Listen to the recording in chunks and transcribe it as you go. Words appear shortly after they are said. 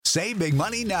Save big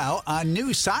money now on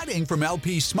new siding from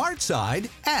LP SmartSide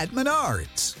at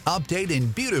Menards. Update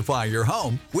and beautify your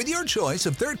home with your choice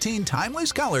of 13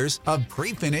 timeless colors of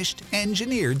pre-finished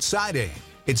engineered siding.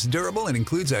 It's durable and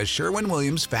includes a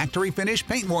Sherwin-Williams factory finish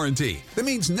paint warranty that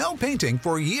means no painting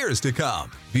for years to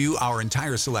come. View our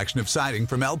entire selection of siding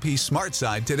from LP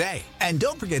SmartSide today. And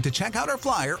don't forget to check out our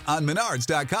flyer on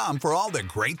Menards.com for all the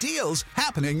great deals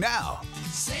happening now.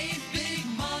 Save big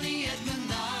money at Menards.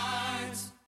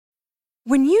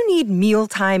 When you need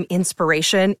mealtime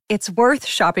inspiration, it's worth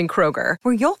shopping Kroger,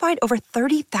 where you'll find over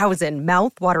 30,000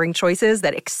 mouth-watering choices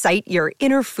that excite your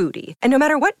inner foodie. And no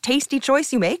matter what tasty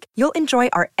choice you make, you'll enjoy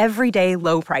our everyday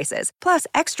low prices, plus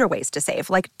extra ways to save,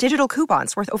 like digital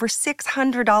coupons worth over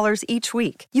 $600 each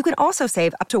week. You can also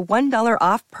save up to $1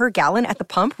 off per gallon at the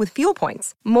pump with fuel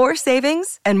points. More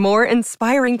savings and more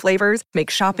inspiring flavors make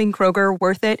shopping Kroger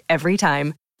worth it every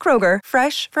time. Kroger,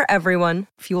 fresh for everyone.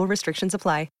 Fuel restrictions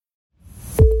apply.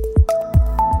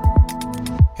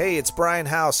 Hey, it's Brian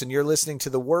House, and you're listening to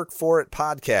the Work For It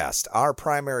podcast. Our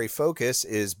primary focus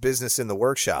is business in the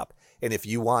workshop. And if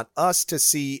you want us to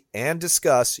see and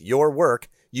discuss your work,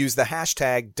 use the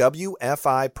hashtag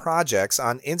WFI Projects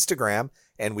on Instagram,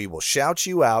 and we will shout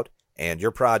you out and your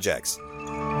projects.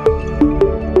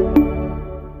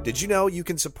 Did you know you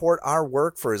can support our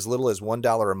work for as little as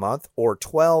 $1 a month or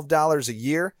 $12 a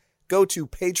year? Go to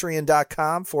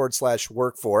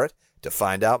patreon.com/workforit to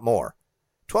find out more.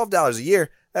 $12 a year,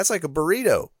 that's like a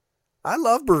burrito. I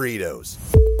love burritos.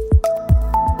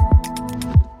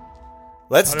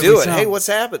 Let's do it. Hey, what's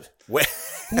happened?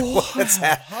 What's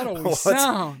How do we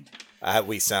sound?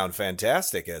 We sound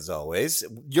fantastic, as always.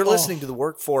 You're listening to the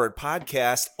Work For It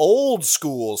podcast, old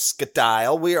school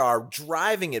style. We are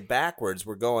driving it backwards.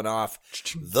 We're going off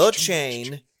the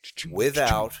chain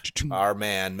without our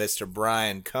man, Mr.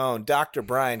 Brian Cohn. Dr.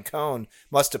 Brian Cohn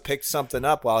must have picked something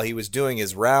up while he was doing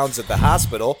his rounds at the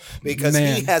hospital, because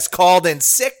he has called in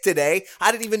sick today.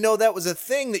 I didn't even know that was a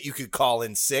thing, that you could call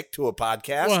in sick to a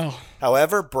podcast. Well,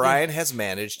 however, Brian has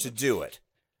managed to do it.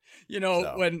 You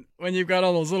know, when you've got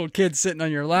all those little kids sitting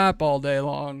on your lap all day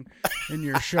long in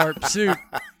your sharp suit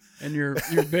and your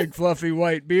big fluffy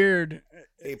white beard,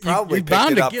 he probably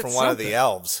picked it up from one of the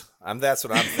elves. That's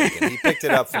what I'm thinking. He picked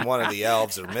it up from one of the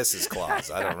elves or Mrs.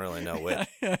 Claus. I don't really know which.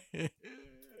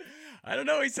 I don't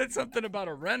know. He said something about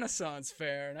a Renaissance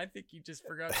fair, and I think he just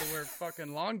forgot to wear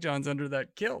fucking long johns under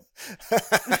that kilt.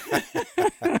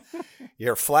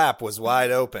 Your flap was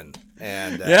wide open,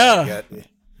 and you got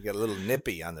a little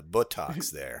nippy on the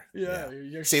buttocks there.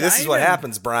 You're See, this is what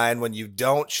happens, Brian, when you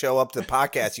don't show up to the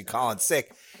podcast. You call in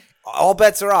sick. All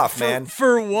bets are off, man.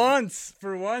 For once,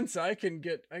 I can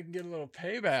get a little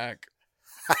payback.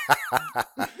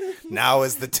 Now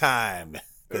is the time.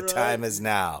 The time is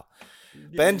now.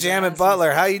 Benjamin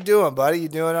Butler, how you doing, buddy? You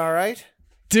doing all right?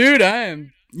 Dude, I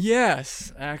am.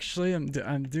 Yes, actually, I'm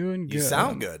doing good. You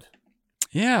sound good.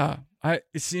 Yeah,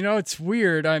 it's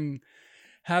weird. I'm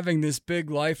having this big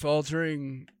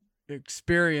life-altering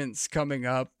experience coming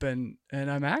up, and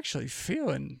I'm actually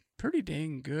feeling pretty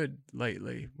dang good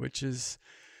lately, which is,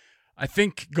 I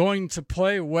think, going to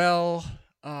play well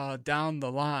down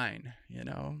the line. You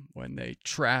know, when they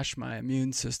trash my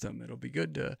immune system, it'll be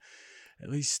good to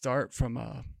at least start from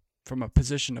a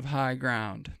position of high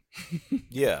ground.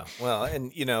 Yeah, well,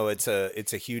 and you know, it's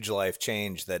a huge life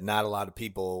change that not a lot of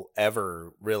people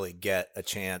ever really get a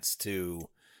chance to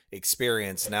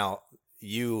experience. Now,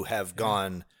 you have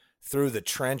gone through the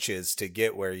trenches to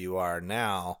get where you are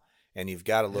now, and you've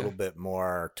got a little bit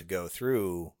more to go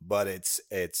through, but it's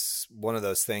one of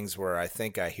those things where I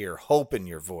think I hear hope in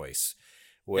your voice,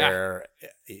 where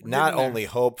not only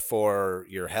hope for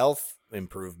your health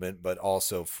improvement, but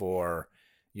also for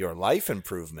your life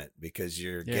improvement, because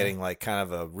you're getting like kind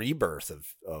of a rebirth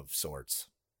of sorts.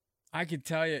 I can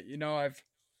tell you, you know, I've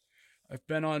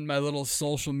been on my little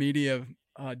social media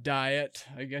diet,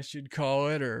 I guess you'd call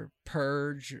it, or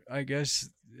purge, I guess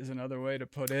is another way to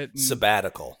put it. And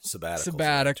sabbatical.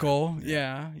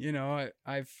 Yeah. You know,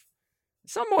 I've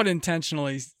somewhat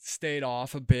intentionally stayed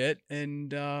off a bit,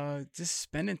 and just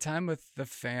spending time with the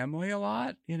family a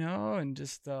lot, you know, and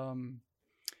just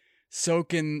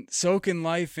soaking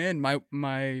life in.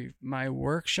 My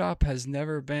workshop has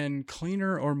never been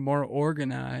cleaner or more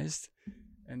organized,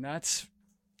 and that's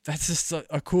just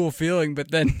a cool feeling.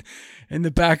 But then in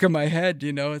the back of my head,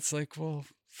 you know, it's like, well,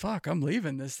 fuck, I'm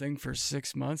leaving this thing for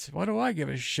 6 months. Why do I give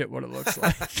a shit what it looks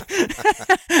like?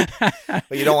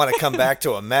 But you don't want to come back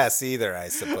to a mess either, I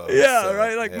suppose. Yeah, so,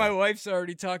 right? Like, my wife's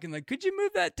already talking, like, could you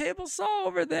move that table saw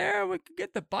over there? We could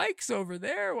get the bikes over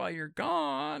there while you're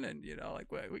gone. And, you know,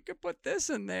 like, we could put this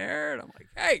in there. And I'm like,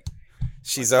 hey,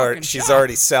 She's fucking she's shocked.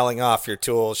 already selling off your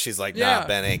tools. She's like, nah, Yeah.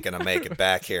 Ben ain't gonna make it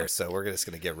back here, so we're just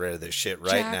gonna get rid of this shit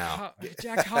right Jack, now.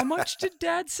 Jack, how much did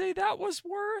Dad say that was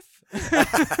worth?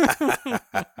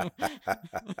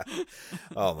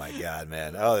 Oh my god,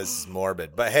 man! Oh, this is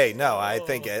morbid. But hey, no, I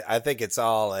think it's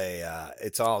all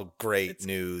it's all great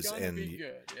news, Gonna and be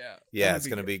good. Yeah. yeah, it's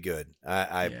gonna be good.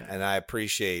 I Yeah. and I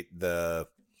appreciate the.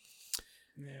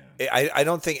 Yeah. I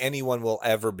don't think anyone will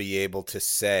ever be able to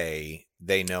say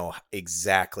they know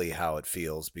exactly how it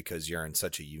feels because you're in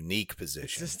such a unique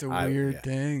position. It's just a weird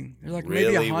thing. There's like maybe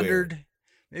Really 100,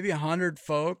 maybe 100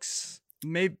 folks,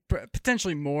 maybe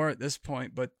potentially more at this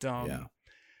point. But Yeah.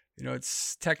 you know,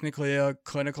 it's technically a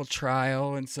clinical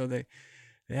trial, and so they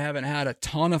haven't had a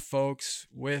ton of folks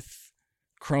with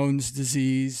Crohn's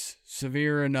disease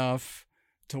severe enough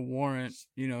to warrant,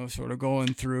 you know, sort of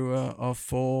going through a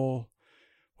full,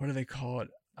 what do they call it?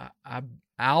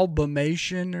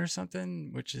 Albumation or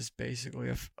something, which is basically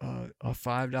a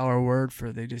 $5 word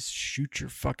for they just shoot your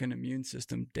fucking immune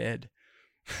system dead.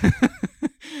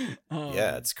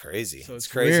 Yeah, it's crazy. so it's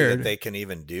it's crazy weird. that they can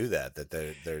even do that. That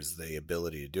there's the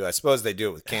ability to do. I suppose they do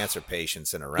it with cancer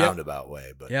patients in a roundabout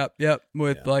way. But Yep.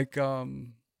 With Yeah. like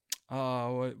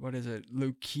what is it?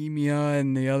 Leukemia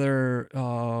and the other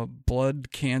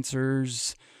blood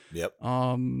cancers. yep.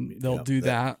 They'll Yep, do that-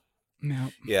 that.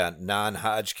 Yep. Yeah,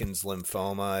 non-Hodgkin's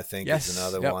lymphoma, I think, Yes, is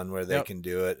another yep, one where they yep. can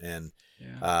do it, and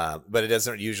Yeah. but it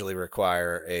doesn't usually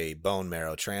require a bone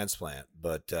marrow transplant.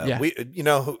 But Yeah.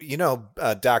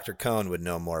 Dr. Cohn would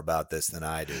know more about this than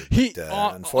I do. He- But, o-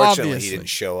 unfortunately, obviously. he didn't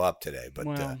show up today. But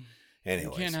Well, you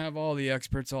anyways, can't have all the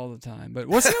experts all the time. But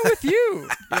what's new with you?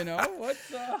 You know, what's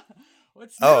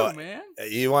new, Oh, man?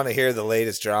 you want to hear the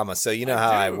latest drama? So you know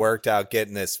how I do. worked out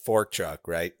getting this fork truck,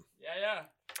 right? Yeah.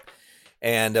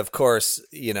 And of course,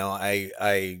 you know,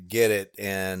 I get it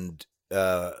and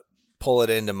pull it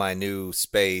into my new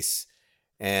space.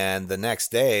 And the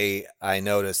next day I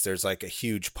notice there's like a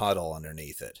huge puddle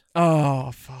underneath it.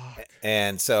 Oh fuck.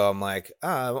 And so I'm like,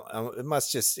 oh, it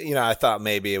must just, you know, I thought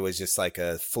maybe it was just like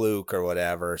a fluke or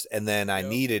whatever. And then I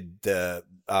needed to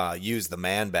use the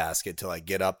man basket to like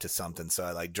get up to something. So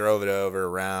I like drove it over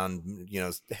around, you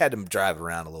know, had to drive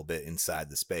around a little bit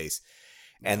inside the space.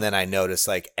 And then I noticed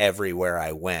like everywhere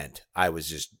I went, there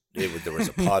was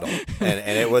a puddle,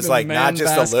 and it was The like not man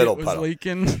just a basket little was puddle.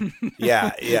 leaking.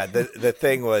 Yeah. The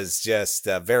thing was just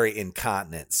very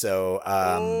incontinent. So,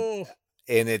 Oh.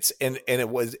 and it's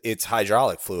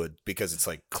hydraulic fluid because it's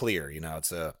like clear, you know,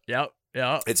 Yep.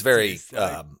 it's very Tastes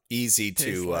like- easy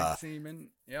tastes to, like semen.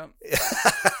 Yep.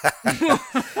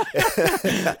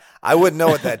 I wouldn't know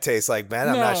what that tastes like, man.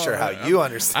 I'm not No, sure how you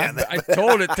understand that. I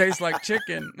told it tastes like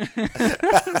chicken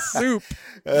soup.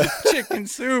 Chicken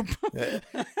soup.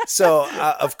 So,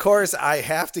 of course, I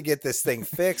have to get this thing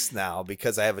fixed now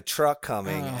because I have a truck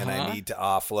coming and I Uh-huh. need to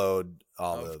offload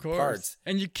all the Of course. parts.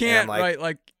 And you can't, like- right?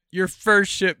 Like your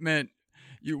first shipment,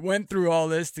 you went through all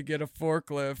this to get a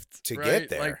forklift To right? get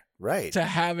there, Like, right. to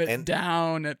have it And-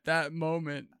 down at that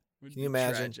moment. Would Can you be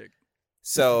imagine? Tragic.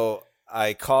 So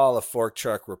I call a fork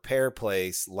truck repair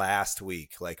place last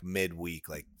week, like midweek,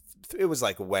 like it was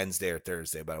like a Wednesday or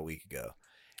Thursday about a week ago.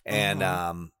 And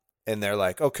and they're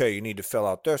like, okay, you need to fill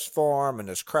out this form and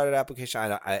this credit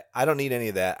application. I don't need any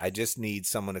of that. I just need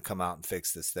someone to come out and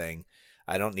fix this thing.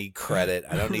 I don't need credit.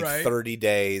 I don't need Right. 30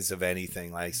 days of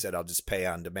anything. Like I said, I'll just pay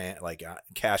on demand, like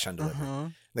cash on delivery. Uh-huh.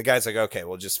 The guy's like, okay,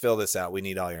 well, just fill this out. We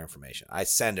need all your information. I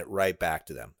send it right back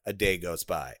to them. A day goes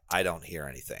by. I don't hear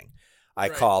anything. I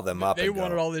Right. call them up They and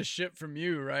wanted go, all this shit from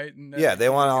you, right? And yeah, they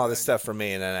want all this this stuff from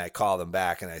me. And then I call them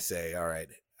back and I say, all right,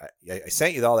 I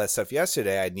sent you all that stuff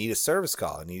yesterday. I need a service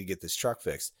call. I need to get this truck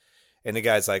fixed. And the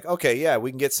guy's like, okay, yeah,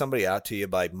 we can get somebody out to you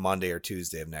by Monday or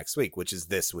Tuesday of next week, which is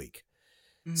this week.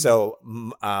 So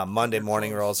Monday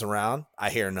morning rolls around. I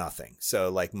hear nothing. So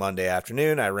like Monday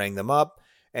afternoon, I ring them up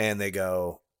and they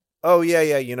go, oh,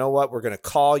 yeah, you know what? We're going to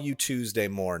call you Tuesday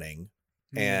morning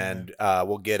and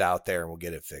we'll get out there and we'll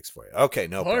get it fixed for you. Okay,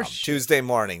 no problem. Horseshit. Tuesday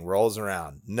morning rolls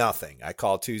around. Nothing. I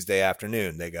call Tuesday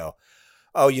afternoon. They go,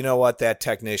 oh, you know what? That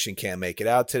technician can't make it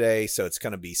out today. So it's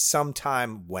going to be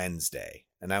sometime Wednesday.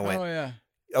 And I went, Oh yeah.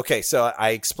 okay, so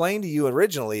I explained to you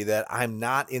originally that I'm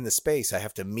not in the space. I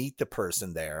have to meet the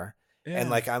person there. Yeah. And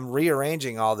like I'm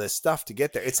rearranging all this stuff to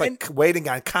get there. It's like waiting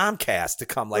on Comcast to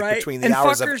come like Right. between the And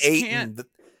hours of fuckers 8 can't- and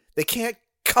they can't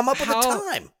come up with a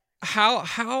How- time.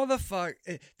 How the fuck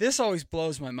this always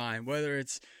blows my mind, whether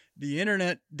it's the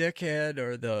internet dickhead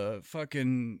or the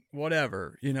fucking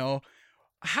whatever, you know.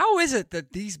 How is it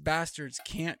that these bastards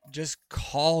can't just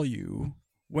call you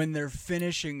when they're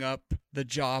finishing up the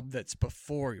job that's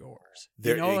before yours.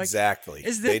 They're, you know, like, exactly.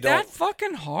 is They that don't-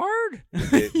 fucking hard?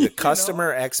 the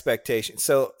customer expectation.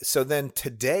 So then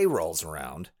today rolls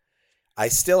around. I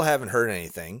still haven't heard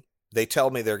anything. They tell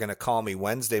me they're going to call me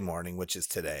Wednesday morning, which is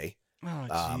today.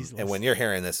 Oh, Jesus. And when you're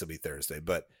hearing this, it'll be Thursday.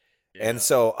 But and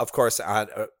so of course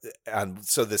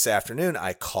so this afternoon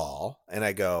I call and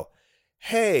I go,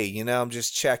 hey, you know, I'm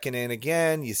just checking in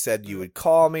again. You said you would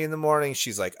call me in the morning.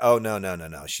 She's like, oh, no.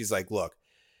 She's like, look,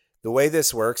 the way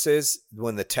this works is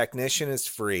when the technician is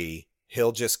free,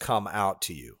 he'll just come out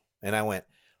to you. And I went,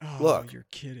 look, you're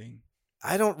kidding.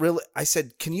 I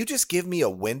said, can you just give me a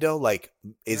window? Like,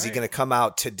 is he going to come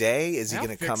out today? Is he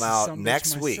going to come out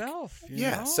next week?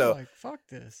 Yeah. So like, fuck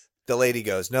this. the lady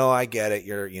goes, no, I get it.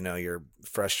 You're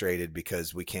frustrated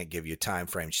because we can't give you a time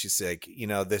frame. She's like,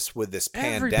 with this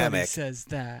Everybody pandemic, says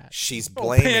that. she's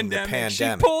blaming the Pandemic.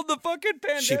 pandemic. She pulled the fucking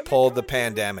pandemic. She pulled the card?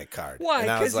 pandemic card. Why?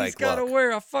 And I was Because he's like, got to look.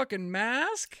 wear a fucking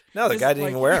mask? No, the Is guy it didn't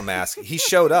even like- wear a mask. He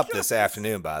showed up this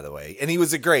afternoon, by the way, and he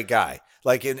was a great guy.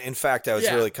 Like, in fact, I was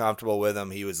Yeah. really comfortable with him.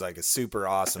 He was like a super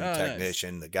awesome Oh, nice.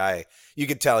 technician. The guy, you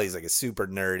could tell he's like a super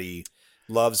nerdy,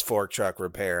 loves fork truck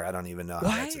repair. I don't even know how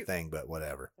that's a Why- thing, but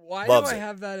whatever. Why Loves do I it.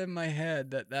 have that in my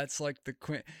head that's like the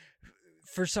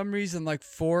for some reason, like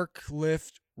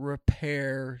forklift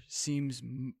repair seems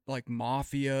like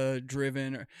mafia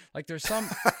driven, or like there's some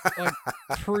like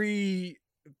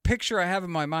picture I have in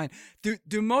my mind.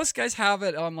 Do most guys have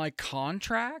it on like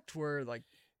contract where like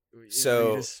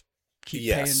So, you just keep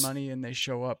yes. paying money and they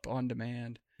show up on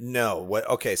demand? No.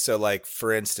 Okay. So, like,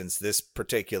 for instance, this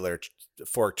particular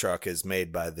fork truck is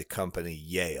made by the company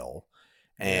Yale.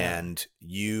 And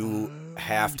you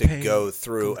have to go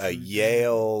through a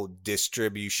Yale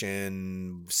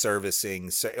distribution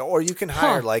servicing, or you can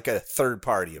hire like a third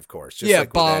party, of course, just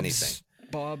like with anything.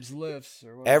 Bob's Lifts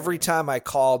or whatever. Every time I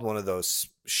called one of those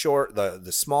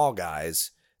the small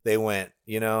guys, they went,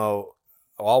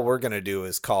 all we're going to do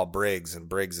is call Briggs, and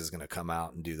Briggs is going to come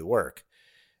out and do the work.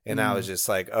 And I was just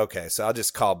like, okay, so I'll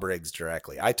just call Briggs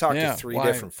directly. I talked to 3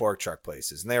 different fork truck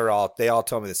places, and they all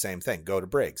told me the same thing: go to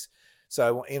Briggs.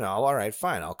 So all right,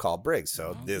 fine, I'll call Briggs.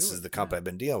 So this is the company I've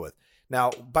been dealing with.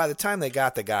 Now, by the time they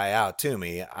got the guy out to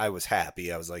me, I was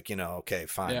happy. I was like, okay,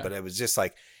 fine. Yeah. But it was just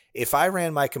like, if I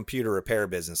ran my computer repair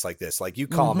business like this, like you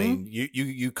call me,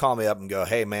 you call me up and go,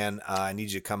 hey man, I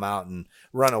need you to come out and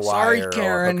run a wire. Sorry,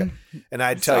 Karen. And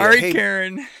I'd tell Sorry, you, hey,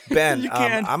 Karen. Ben, You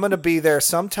can. I'm going to be there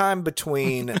sometime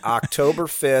between October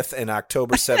 5th and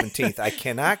October 17th. I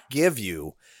cannot give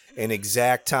you an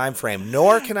exact time frame,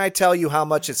 nor can I tell you how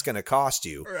much it's going to cost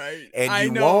you. Right. And I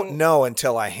you know. won't know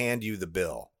until I hand you the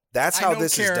bill. That's how I know,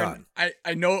 this Karen, is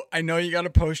done. I know you got to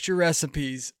post your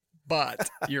recipes, but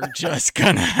you're just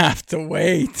gonna have to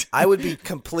wait. I would be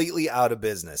completely out of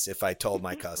business if I told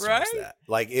my customers Right? that.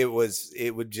 Like I wouldn't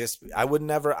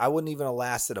even have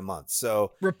lasted a month.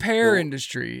 So Repair The-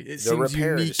 industry, it the seems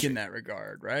repair unique industry. in that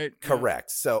regard, right?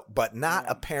 correct. So, but not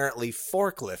apparently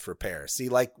forklift repair. See,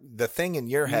 like the thing in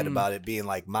your head about it being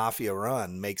like mafia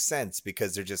run makes sense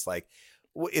because they're just like,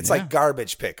 it's Yeah. like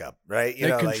garbage pickup, right? They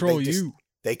control you.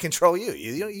 They control you.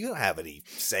 You don't have any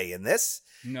say in this.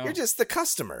 No. You're just the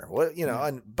customer. What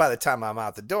and by the time I'm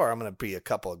out the door, I'm going to be a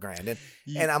couple of grand in.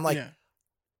 And I'm like, Yeah.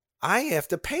 I have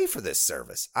to pay for this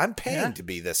service. I'm paying Yeah. to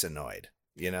be this annoyed.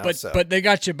 But they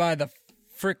got you by the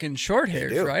freaking short They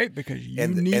hairs, do. they because you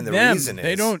And- need and the them. reason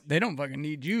they is- don't fucking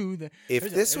need you. If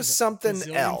this was something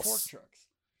gazillion else- fork trucks.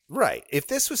 Right. If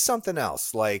this was something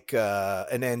else, like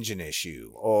an engine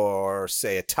issue, or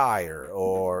say a tire,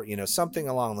 or something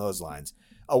along those lines,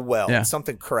 a weld, Yeah.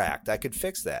 something cracked, I could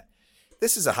fix that.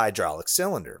 This is a hydraulic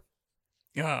cylinder,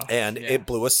 Oh, and yeah. it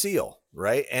blew a seal,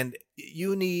 right? And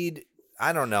you need,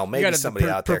 I don't know, You maybe got a somebody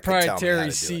out there could tell me how to proprietary do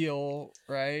it. seal,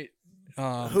 right?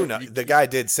 Who knows? The guy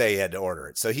did say he had to order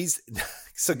it, so he's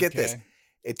so get this. Okay.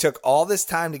 It took all this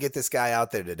time to get this guy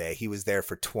out there today. He was there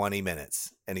for 20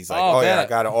 minutes. And he's like, Oh, oh, yeah,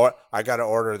 bet. I gotta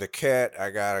order the kit. I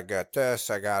gotta get this.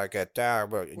 I gotta get that.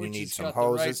 But you Which need has some got the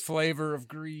right hoses. flavor of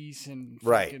grease and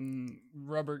Right. fucking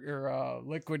rubber or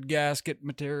liquid gasket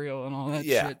material and all that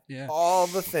Yeah. shit. Yeah. All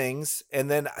the things. And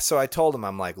then, so I told him,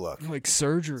 I'm like, look, Like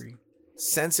surgery.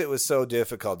 since it was so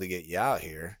difficult to get you out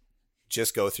here,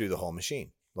 just go through the whole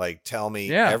machine. Like, tell me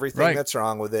Yeah, everything right. that's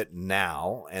wrong with it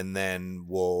now, and then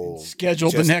we'll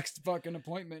Schedule the just- next fucking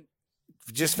appointment.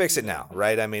 just fix it now,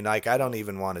 right? I mean, like, I don't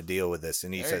even want to deal with this.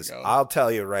 And he There you says, go. I'll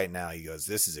tell you right now. He goes,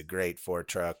 this is a great Ford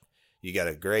truck. You got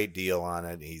a great deal on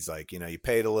it. He's like, you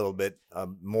paid a little bit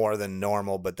more than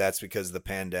normal, but that's because of the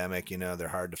pandemic. They're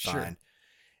hard to Sure. find.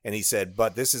 And he said,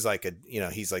 but this is like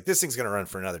he's like, this thing's going to run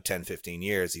for another 10, 15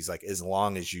 years. He's like, as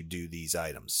long as you do these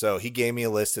items. So he gave me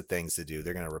a list of things to do.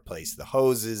 They're going to replace the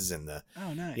hoses and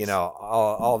nice.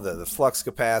 all the flux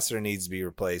capacitor needs to be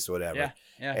replaced, whatever. Yeah.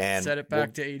 Yeah. And set it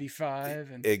back to 85.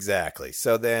 And exactly.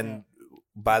 So then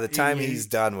by the time he's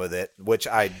done with it, which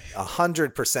I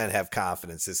 100% have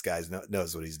confidence this guy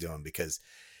knows what he's doing, because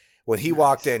when he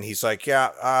walked in, he's like,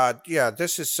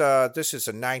 this is a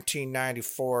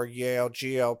 1994 Yale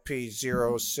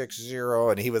GLP 060.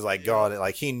 And he was like going,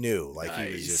 like he knew, like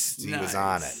he was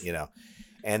on it,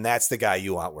 and that's the guy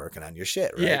you want working on your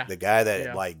shit, right? Yeah. The guy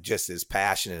that like just is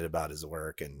passionate about his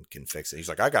work and can fix it. He's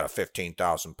like, I got a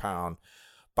 15,000 pound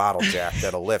bottle jack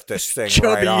that'll lift this thing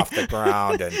right off the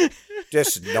ground, and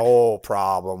just no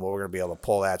problem. We're going to be able to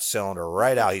pull that cylinder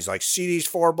right out. He's like, see these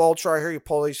 4 bolts right here? You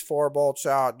pull these 4 bolts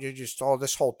out, you just,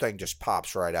 this whole thing just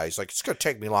pops right out. He's like, it's going to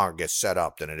take me longer to get set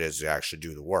up than it is to actually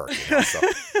do the work. So,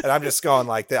 and I'm just going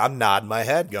like that. I'm nodding my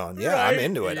head going, I'm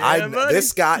into it.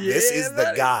 This is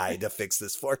the guy to fix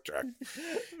this fork truck.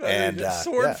 And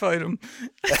sword fight him.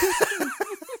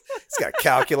 He's got a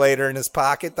calculator in his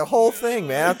pocket, the whole thing,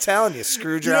 man. I'm telling you,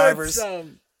 screwdrivers. It's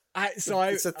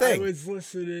a thing. I was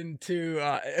listening to.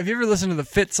 Have you ever listened to the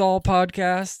Fitzall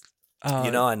podcast?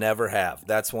 I never have.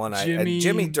 That's one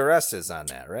Jimmy DiResta's on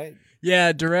that, right?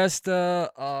 Yeah, DiResta,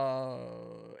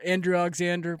 Andrew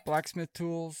Alexander, Blacksmith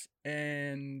Tools,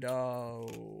 and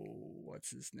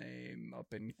what's his name up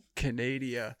in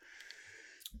Canada?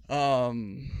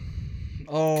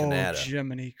 Canada.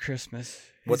 Jiminy Christmas.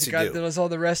 What's he the guy do? that does all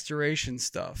the restoration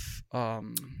stuff.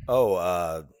 Hand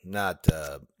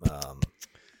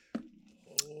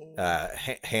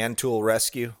Tool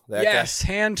Rescue. Yes,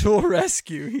 guy? Hand Tool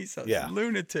Rescue. He's a Yeah.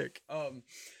 lunatic. So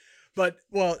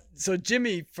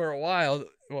Jimmy for a while,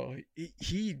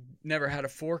 he never had a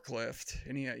forklift,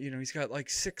 and he's got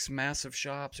like 6 massive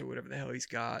shops or whatever the hell he's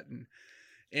got, and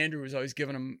Andrew was always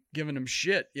giving him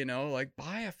shit, like,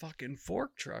 buy a fucking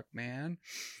fork truck, man.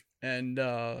 And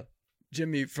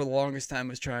Jimmy for the longest time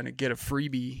was trying to get a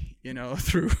freebie,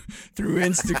 through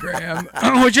Instagram,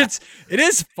 which it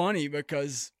is funny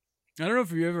because I don't know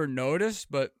if you ever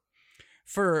noticed, but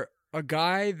for a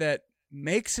guy that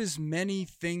makes as many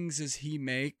things as he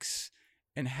makes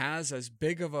and has as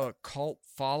big of a cult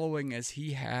following as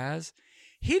he has,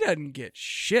 he doesn't get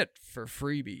shit for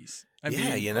freebies.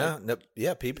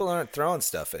 People aren't throwing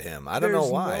stuff at him. I don't know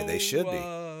why. They should be.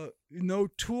 No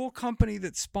tool company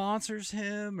that sponsors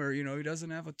him, or he doesn't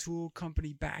have a tool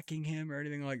company backing him or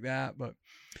anything like that. But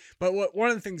one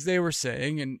of the things they were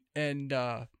saying and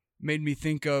made me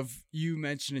think of you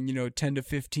mentioning 10 to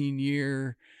 15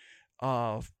 years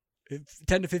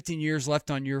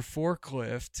left on your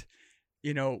forklift.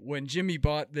 When Jimmy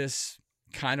bought this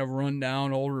kind of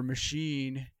rundown older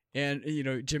machine, and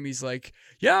Jimmy's like,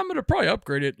 yeah, I'm gonna probably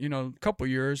upgrade it a couple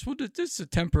years, well, this is a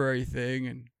temporary thing.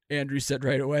 And Andrew said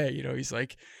right away, he's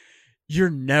like, you're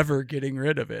never getting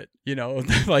rid of it,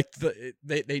 like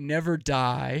they never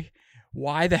die.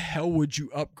 Why the hell would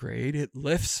you upgrade? It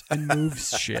lifts and moves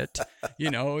shit.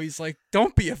 He's like,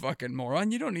 don't be a fucking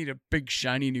moron. You don't need a big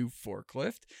shiny new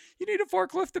forklift. You need a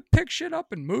forklift that picks shit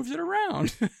up and moves it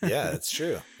around. Yeah, that's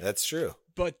true.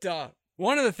 But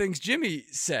one of the things Jimmy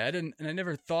said, and I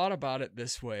never thought about it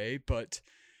this way, but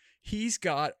he's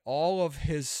got all of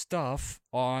his stuff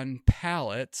on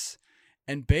pallets,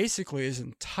 and basically his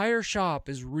entire shop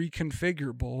is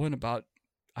reconfigurable in about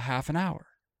a half an hour,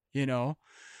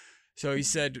 So he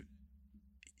said,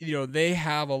 they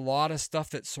have a lot of stuff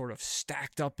that's sort of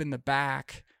stacked up in the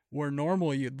back, where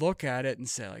normally you'd look at it and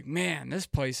say, like, man, this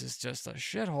place is just a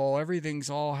shithole. Everything's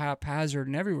all haphazard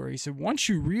and everywhere. He said, once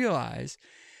you realize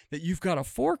that you've got a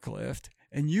forklift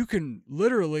and you can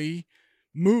literally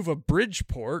move a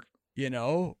Bridgeport,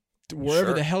 to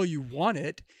wherever the hell you want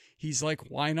it, he's like,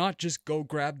 why not just go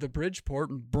grab the Bridgeport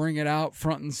and bring it out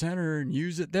front and center and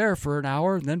use it there for an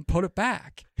hour and then put it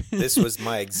back? This was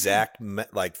my exact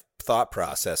thought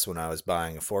process when I was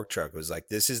buying a fork truck. It was like,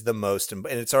 this is the most, and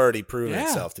it's already proven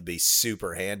itself to be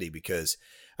super handy, because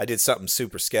I did something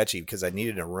super sketchy because I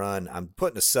needed to run. I'm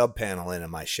putting a sub panel in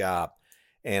my shop,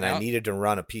 and I needed to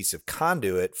run a piece of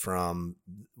conduit from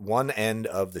one end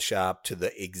of the shop to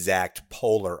the exact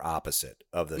polar opposite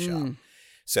of the shop.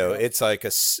 So it's like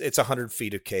it's 100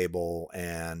 feet of cable,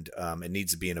 and it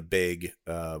needs to be in a big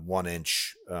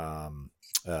 1-inch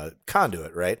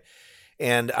conduit, right?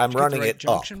 And I'm running it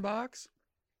junction box.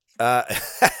 You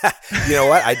know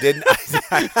what? I didn't.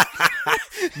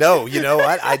 No, you know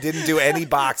what? I didn't do any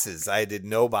boxes. I did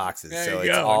no boxes. There So you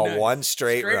it's go. all Nice. one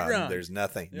straight Straight run. run. There's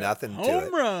nothing to Home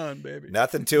it. run, baby.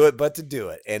 Nothing to it but to do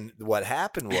it. And what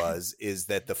happened is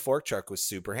that the fork truck was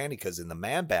super handy because in the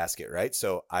man basket, right?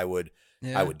 So I would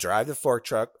drive the fork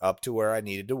truck up to where I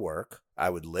needed to work. I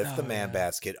would lift the man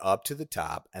basket up to the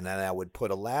top, and then I would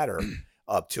put a ladder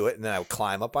up to it, and then I would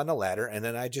climb up on the ladder, and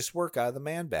then I just work out of the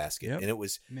man basket. Yep. And it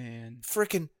was Man.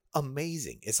 freaking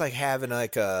amazing. It's like having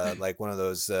like one of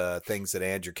those things that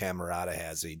Andrew Camerata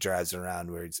has. He drives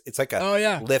around where it's like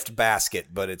a lift basket,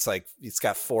 but it's like it's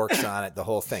got forks on it, the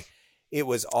whole thing. It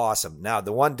was awesome. Now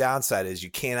the one downside is you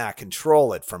cannot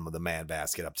control it from the man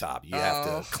basket up top. You have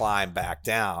to climb back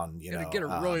down. You Gotta know, get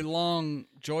a really long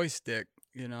joystick.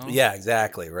 You know. Yeah,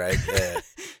 exactly. Right.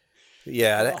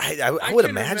 Yeah, I would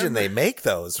imagine they make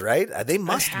those, right? They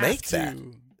must make that.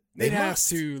 They'd have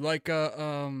to, like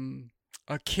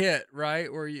a kit,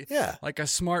 right? Where you like a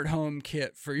smart home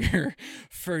kit for your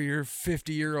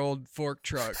 50-year-old fork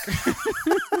truck.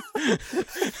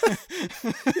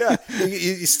 Yeah,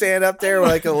 you stand up there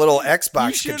with like a little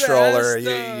Xbox controller.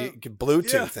 You can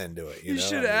Bluetooth into it. You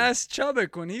should have asked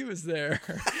Chubbuck when he was there.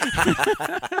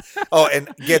 Oh,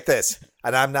 and get this,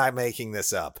 and I'm not making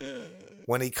this up.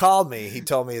 When he called me, he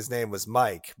told me his name was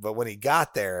Mike, but when he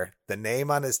got there, the name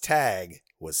on his tag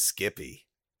was Skippy.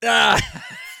 And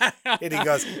he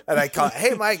goes, and I call,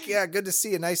 hey, Mike, yeah, good to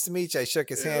see you. Nice to meet you. I shook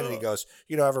his hand, and he goes,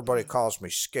 you know, everybody calls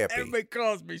me Skippy. Everybody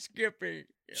calls me Skippy.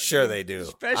 Sure they do.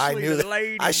 Especially I knew the that.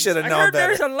 ladies. I should have known I heard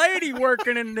better. there's a lady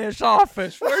working in this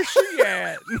office. Where's she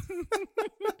at?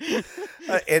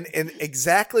 And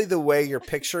exactly the way you're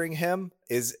picturing him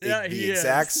is the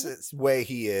exact way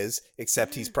he is,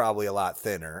 except he's probably a lot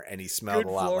thinner and he smelled a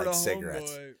lot Florida like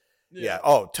cigarettes. homeboy. Yeah.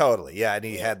 Oh, totally. Yeah. And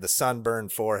he had the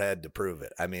sunburned forehead to prove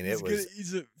it. I mean,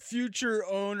 He's a future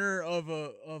owner of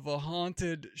a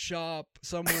haunted shop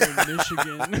somewhere in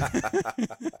Michigan.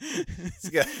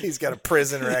 he's got a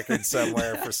prison record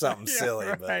somewhere for something silly,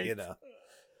 right. but you know.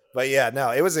 But yeah, no,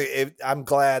 I'm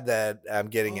glad that I'm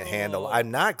getting it handled. I'm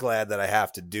not glad that I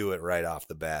have to do it right off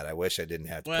the bat. I wish I didn't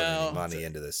have to put any money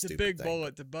into this stupid thing. It's a big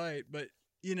bullet to bite, but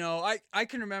you know, I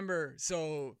can remember,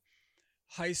 so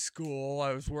high school,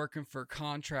 I was working for a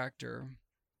contractor.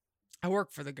 I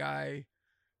worked for the guy,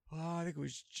 I think it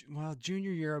was,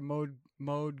 junior year I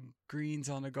mowed greens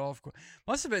on the golf course.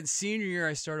 Must have been senior year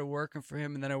I started working for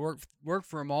him, and then I worked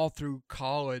for him all through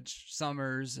college,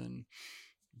 summers and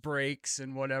breaks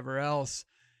and whatever else.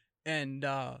 And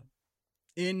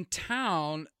in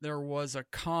town there was a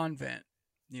convent,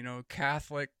 you know,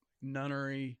 Catholic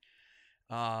nunnery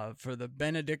for the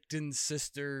Benedictine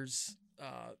sisters.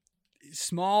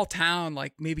 Small town,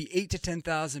 like maybe 8,000 to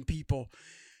 10,000 people,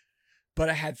 but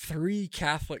I had 3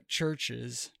 Catholic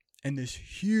churches and this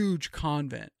huge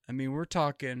convent. I mean, we're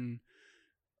talking,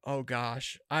 oh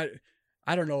gosh, I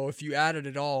don't know if you added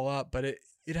it all up, but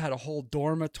it had a whole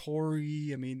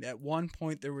dormitory. I mean, at one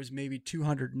point there was maybe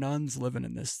 200 nuns living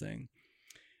in this thing,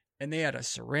 and they had a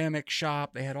ceramic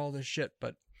shop. They had all this shit,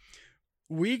 but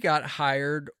we got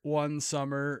hired one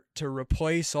summer to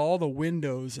replace all the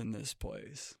windows in this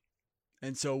place.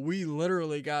 And so we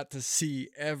literally got to see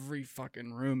every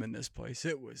fucking room in this place.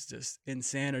 It was just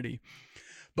insanity.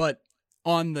 But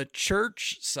on the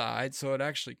church side, so it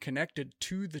actually connected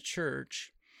to the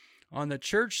church. On the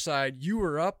church side, you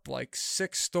were up like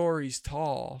 6 stories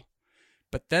tall.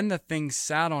 But then the thing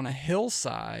sat on a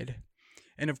hillside.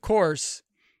 And of course,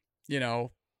 you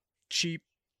know, cheap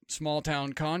small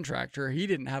town contractor, he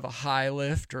didn't have a high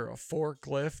lift or a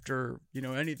forklift or, you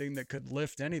know, anything that could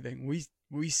lift anything.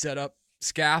 We set up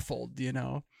scaffold, you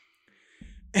know,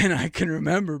 and I can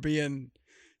remember being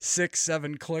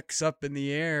 6-7 clicks up in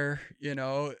the air, you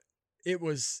know. It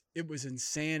was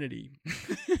insanity.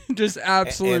 Just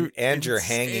absolute and you're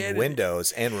hanging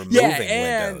windows and removing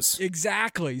windows.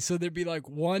 Exactly. So there'd be like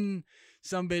one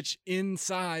sumbitch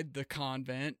inside the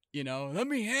convent, you know, let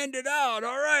me hand it out.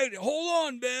 All right, hold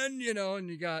on, Ben, you know, and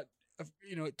you got,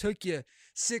 you know, it took you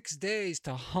 6 days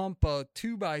to hump a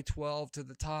 2x12 to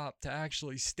the top to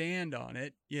actually stand on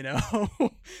it, you know.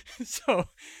 So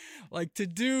like to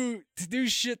do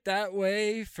shit that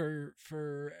way for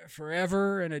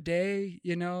forever and a day,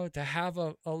 you know, to have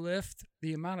a lift,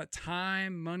 the amount of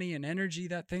time, money, and energy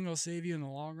that thing will save you in the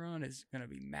long run is going to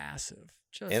be massive.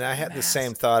 And I had the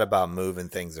same thought about moving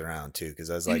things around too, because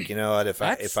I was like, you know what,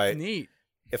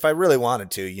 if I really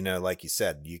wanted to, you know, like you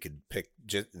said, you could pick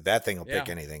that thing will pick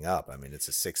anything up. I mean, it's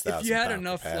a 6,000 pound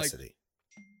capacity.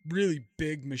 really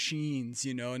big machines,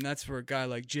 and that's where a guy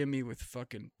like Jimmy with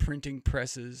fucking printing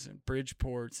presses and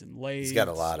Bridgeports and lathes. He's got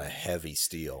a lot of heavy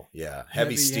steel. Yeah.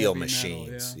 Heavy steel heavy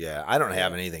machines. metal, Yeah. I don't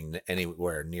have anything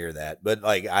anywhere near that, but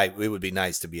like it would be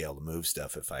nice to be able to move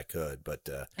stuff if I could, but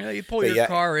you pull your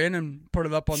car in and put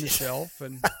it up on the shelf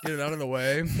and get it out of the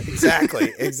way.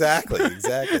 Exactly.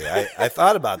 I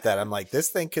thought about that. I'm like, this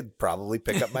thing could probably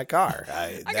pick up my car.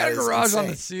 I got a garage on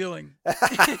the ceiling.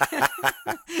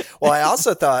 Well, I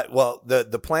also thought,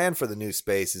 the plan for the new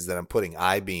space is that I'm putting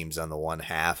I-beams on the one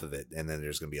half of it, and then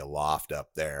there's going to be a loft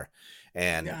up there.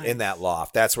 And in that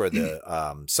loft, that's where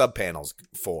the sub panels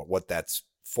for what that's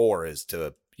for is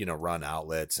to, run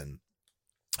outlets and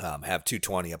have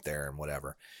 220 up there and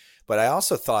whatever. But I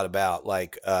also thought about,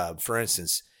 like, for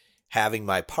instance, having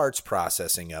my parts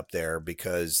processing up there,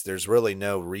 because there's really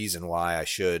no reason why I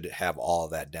should have all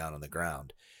of that down on the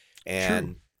ground.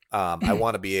 And I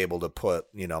want to be able to put,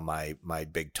 my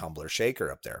big tumbler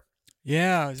shaker up there.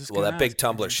 Yeah. That big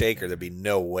tumbler shaker, there'd be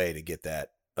no way to get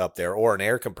that up there, or an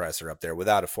air compressor up there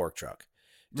without a fork truck.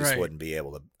 Just wouldn't be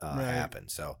able to happen.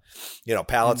 So,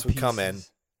 pallets would come in.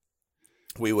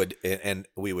 We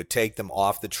would take them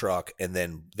off the truck, and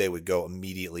then they would go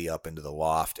immediately up into the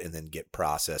loft and then get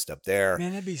processed up there.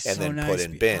 Man, that'd be and then nice put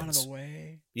in bins. Out of the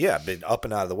way. Yeah, been up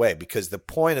and out of the way, because the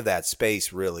point of that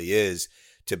space really is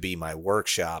to be my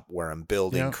workshop where I'm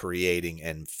building, creating,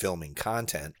 and filming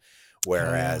content.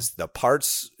 Whereas the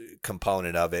parts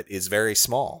component of it is very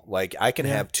small. Like I can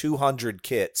have 200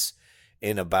 kits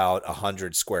in about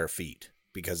 100 square feet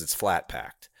because it's flat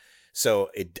packed. So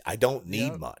I don't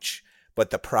need much. But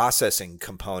the processing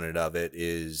component of it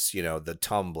is, the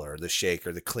tumbler, the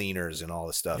shaker, the cleaners, and all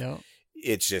the stuff. Yep.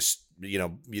 It's just,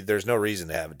 there's no reason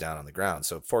to have it down on the ground.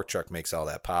 So fork truck makes all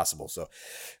that possible. So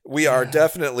we are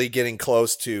definitely getting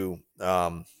close to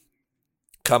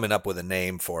coming up with a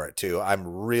name for it too. I'm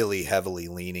really heavily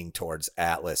leaning towards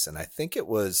Atlas, and I think it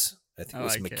was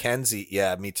Mackenzie.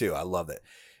 Yeah, me too. I love it.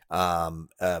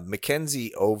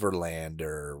 Mackenzie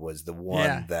Overlander was the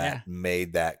one that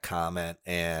made that comment,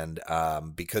 and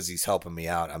because he's helping me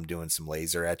out, I'm doing some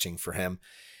laser etching for him.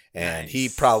 And he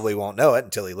probably won't know it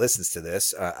until he listens to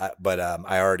this. But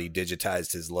I already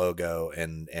digitized his logo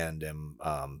and am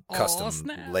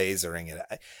custom lasering it.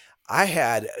 I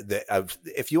had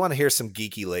if you want to hear some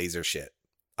geeky laser shit,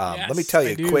 let me tell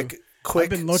you a quick I've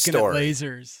been looking story. At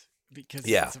lasers because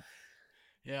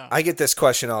I get this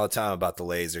question all the time about the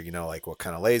laser. Like what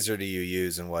kind of laser do you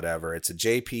use and whatever. It's a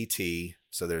JPT,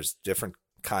 so there's different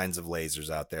kinds of lasers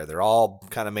out there. They're all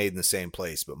kind of made in the same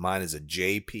place, but mine is a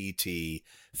JPT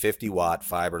 50-watt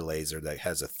fiber laser that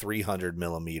has a 300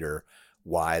 millimeter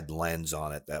wide lens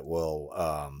on it that will,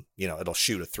 it'll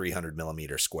shoot a 300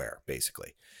 millimeter square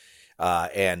basically.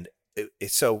 Let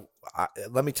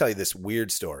me tell you this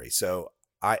weird story. So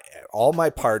all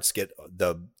my parts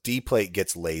the D plate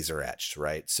gets laser etched,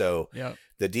 right? So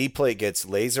the D plate gets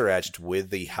laser etched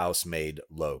with the House-Made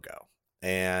logo.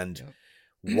 And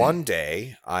one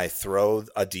day I throw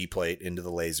a D plate into the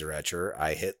laser etcher.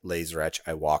 I hit laser etch.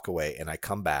 I walk away and I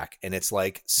come back, and it's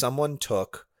like someone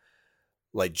took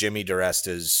like Jimmy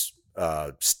DiResta's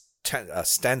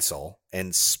stencil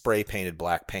and spray painted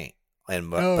black paint.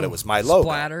 But it was my logo.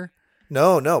 Splatter?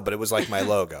 No, but it was like my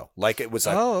logo. Like it was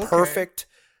a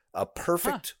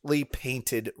perfectly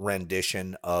painted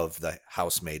rendition of the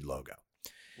House-Made logo.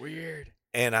 Weird.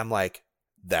 And I'm like,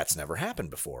 that's never happened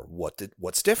before.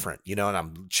 What's different? And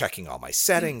I'm checking all my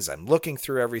settings. I'm looking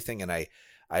through everything, and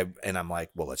I'm like,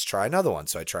 well, let's try another one.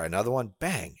 So I try another one.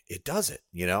 Bang, it does it.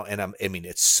 And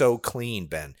it's so clean,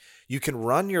 Ben. You can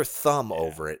run your thumb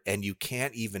over it, and you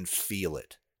can't even feel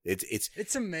it.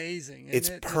 It's amazing.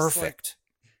 It's perfect.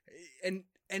 Like,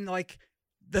 and like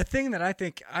the thing that I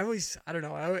think I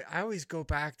always go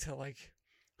back to like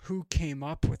who came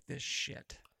up with this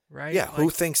shit. Right? Yeah, who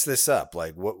thinks this up?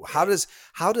 Like, how does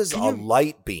a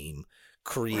light beam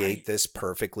create this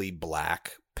perfectly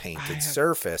black painted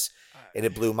surface? And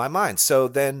it blew my mind. So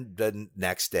then the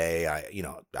next day,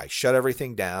 I shut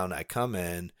everything down. I come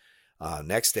in.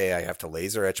 Next day, I have to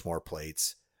laser etch more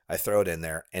plates. I throw it in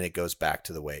there, and it goes back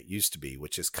to the way it used to be,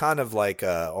 which is kind of like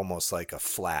almost like a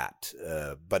flat,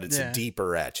 but it's a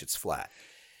deeper etch. It's flat.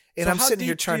 And I'm sitting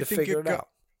here trying to figure it out.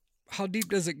 How deep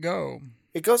does it go?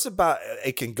 It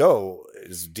can go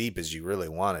as deep as you really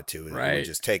want it to. It will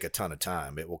just take a ton of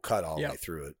time. It will cut all the way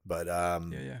through it. But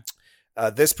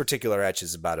this particular etch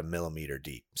is about 1 millimeter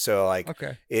deep. So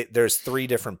there's 3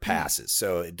 different passes.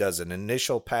 So it does an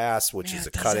initial pass, which is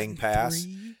a cutting pass.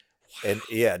 And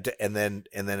yeah, and then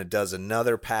it does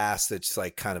another pass that's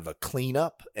like kind of a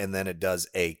cleanup, and then it does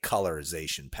a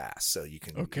colorization pass. So you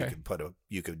can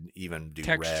you could even do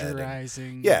red.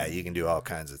 Texturizing. Yeah, you can do all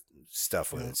kinds of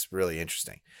stuff with it. It's really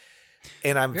interesting.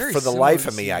 And Very for the similar life to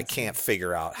of me, I CNC. can't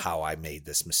figure out how I made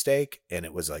this mistake, and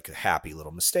it was like a happy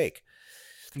little mistake.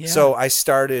 Yeah. So I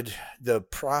started the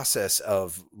process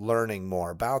of learning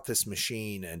more about this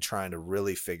machine and trying to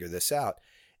really figure this out.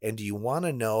 And do you want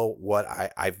to know what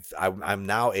I'm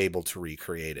now able to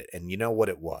recreate it? And you know what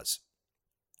it was?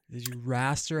 Did you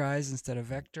rasterize instead of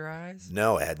vectorize?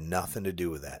 No, it had nothing to do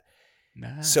with that.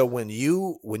 Nah. So when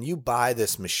you buy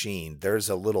this machine, there's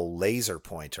a little laser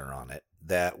pointer on it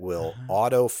that will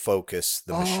auto focus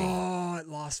the machine. Oh, it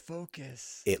lost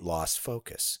focus. It lost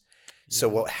focus. So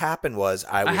Yeah. what happened was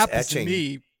I That was happens etching. to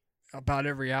me about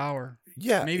every hour.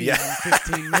 Yeah, Maybe yeah. even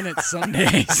 15 minutes some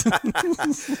days.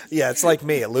 Yeah, it's like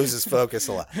me. It loses focus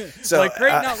a lot. So like,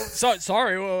 great, now,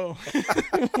 sorry, whoa.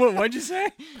 What'd you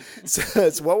say? So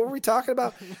what were we talking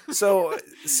about? So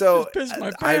Just pissed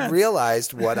my I pants.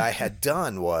 realized what I had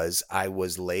done was I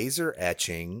was laser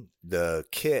etching the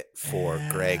kit for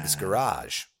Greg's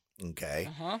garage. Okay.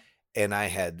 Uh-huh. And I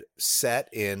had set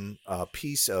in a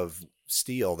piece of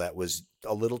steel that was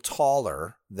a little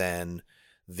taller than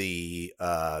the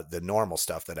normal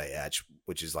stuff that I etch,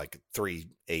 which is like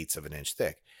 3/8 of an inch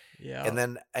thick. Yeah.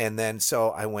 And then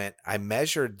so I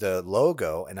measured the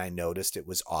logo and I noticed it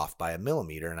was off by 1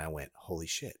 millimeter, and I went, holy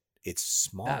shit, it's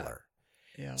smaller.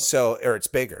 Yeah. Or it's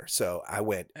bigger. So I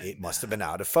went, it must have been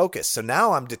out of focus. So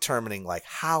now I'm determining like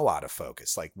how out of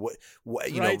focus, like what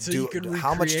Right, so you could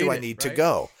how much do I recreate it, need to right?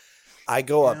 go? I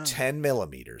go Yeah. up 10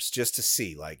 millimeters just to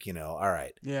see, like, all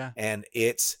right. Yeah. And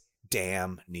it's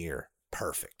damn near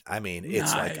perfect. I mean,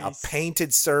 it's like a Nice.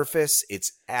 painted surface.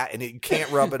 And you can't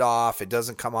rub it off. It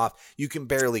doesn't come off. You can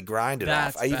barely grind it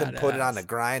That's off. I even put it on badass. the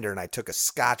grinder and I took a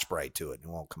Scotch-Brite to it and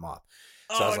it won't come off.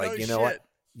 So I was Oh, like, no you know what? shit.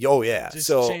 Oh yeah. Just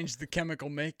So change the chemical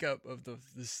makeup of the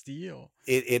steel.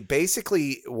 it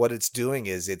basically, what it's doing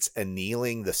is it's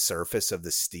annealing the surface of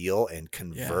the steel and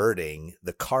converting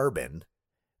the carbon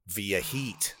via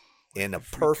heat in a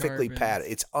Free perfectly carbon. pattern.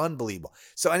 It's unbelievable.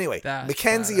 So anyway, That's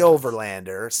Mackenzie badass.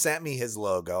 Overlander sent me his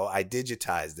logo. I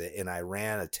digitized it and I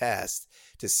ran a test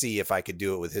to see if I could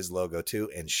do it with his logo too.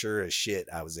 And sure as shit,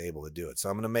 I was able to do it. So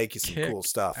I'm going to make you some cool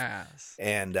stuff. Ass.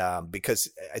 And because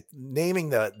naming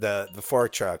the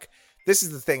fork truck, this is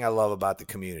the thing I love about the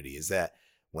community is that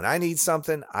when I need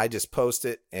something, I just post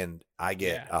it and I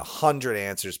get 100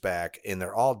 answers back, and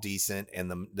they're all decent.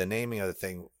 And the naming of the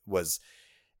thing was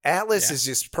Atlas is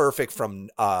just perfect from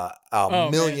a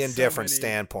million so different many.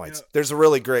 standpoints. Yep. There's a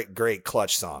really great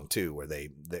Clutch song too, where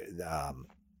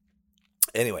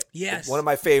anyway, Yes. one of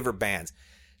my favorite bands.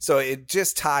 So it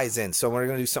just ties in. So we're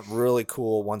going to do something really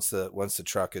cool once the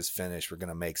truck is finished. We're going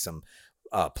to make some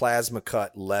plasma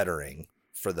cut lettering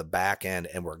for the back end,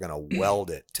 and we're going to weld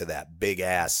it to that big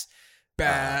ass.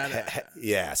 Bad.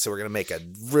 Yeah, so we're going to make a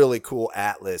really cool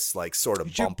Atlas, like sort of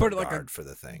You should bumper put, like, a guard for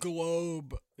the thing.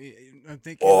 globe. I'm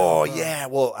thinking. Oh, of, yeah.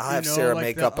 Well, I'll have Sarah like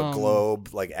make the, up a globe,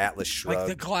 like Atlas Shrug. like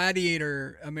the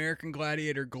Gladiator, American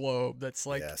Gladiator globe. That's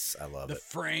like yes, I love the it.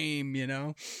 frame.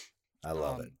 I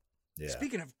love it. Yeah.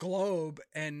 Speaking of globe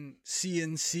and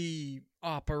CNC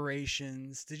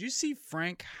operations, did you see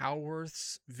Frank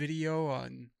Howarth's video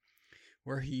on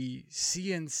where he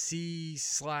CNC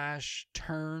 /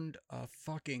 turned a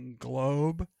fucking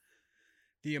globe?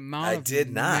 The amount I of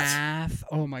did not. math.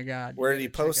 Oh my god! Where you did he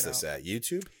gotta check post it this out. at?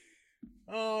 YouTube?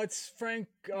 Oh, it's Frank.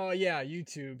 Yeah,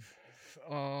 YouTube.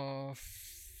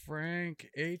 Frank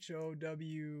Howarth.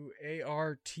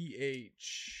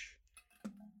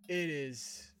 It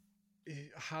is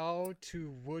how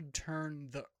to wood turn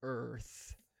the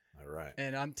earth, All right.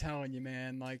 and I'm telling you,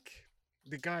 man, like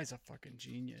the guy's a fucking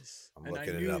genius. I'm And I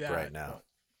looking it knew up that, right now. but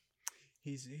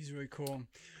He's really cool.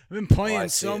 I've been playing I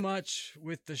see so it. much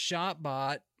with the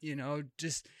ShopBot,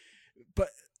 but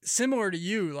similar to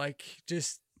you, like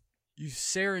just you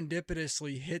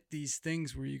serendipitously hit these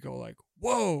things where you go like,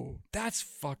 "Whoa, that's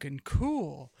fucking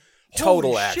cool."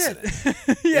 Total Holy shit.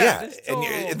 accident. yeah, just and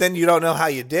total. then you don't know how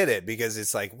you did it because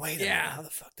it's like, wait a minute, Yeah. how the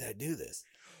fuck did I do this?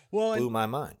 well, Blew and my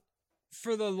mind.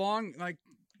 for the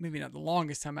maybe not the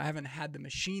longest time, I haven't had the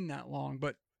machine that long,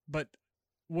 but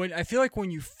when I feel like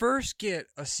when you first get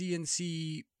a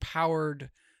CNC powered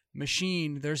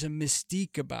machine, there's a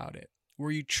mystique about it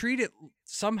where you treat it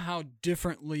somehow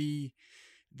differently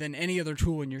than any other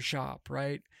tool in your shop,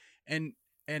 right? And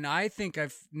I think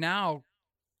I've now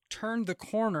turned the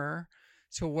corner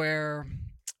to where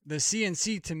the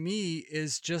CNC to me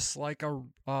is just like a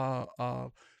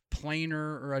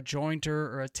planer or a jointer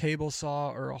or a table saw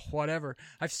or a whatever.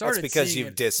 I've started. That's because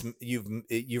seeing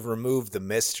you've removed the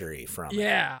mystery from it.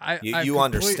 Yeah, you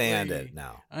understand it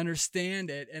now. Understand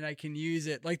it, and I can use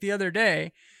it. Like the other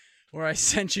day, where I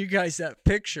sent you guys that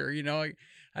picture.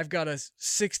 I've got a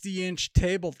 60-inch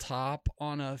tabletop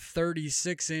on a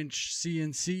 36-inch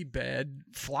CNC bed,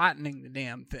 flattening the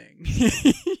damn thing.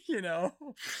 And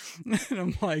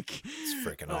I'm like, it's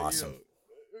freaking awesome.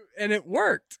 And it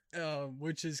worked,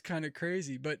 which is kind of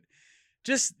crazy. But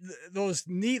just those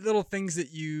neat little things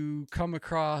that you come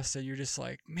across and you're just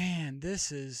like, man,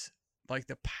 this is like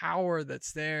the power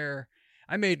that's there.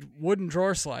 I made wooden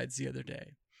drawer slides the other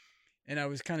day, and I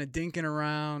was kind of dinking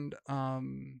around.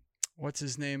 What's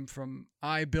his name from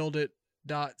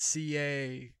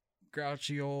ibuildit.ca,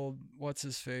 grouchy old, what's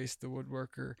his face, the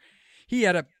woodworker. He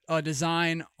had a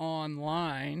design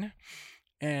online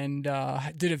and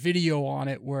did a video on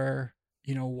it where,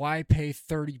 why pay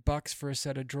 $30 for a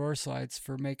set of drawer slides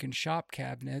for making shop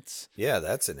cabinets? Yeah,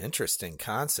 that's an interesting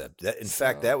concept. In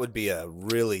fact, that would be a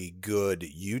really good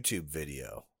YouTube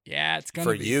video. Yeah, it's going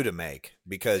to be. For you to make,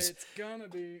 because it's going to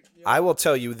be. Yeah. I will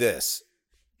tell you this.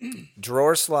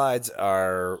 Drawer slides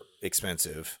are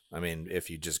expensive. I mean, if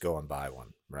you just go and buy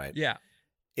one, right? Yeah.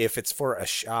 If it's for a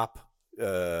shop,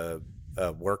 a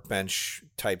workbench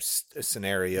type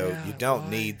scenario, you don't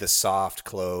need the soft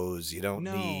close. You don't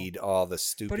need all the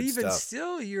stupid stuff. But even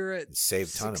still, you're at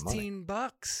save a ton of money.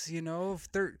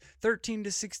 $16, 13 to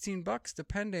 $16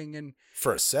 depending. And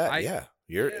for a set,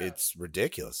 it's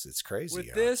ridiculous. It's crazy with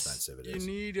how this, expensive it is.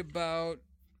 You need about,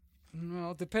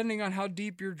 depending on how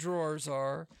deep your drawers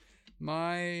are,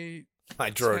 my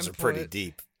drawers are pretty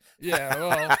deep.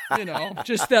 Yeah, well,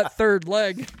 just that third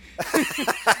leg.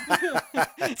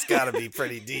 It's got to be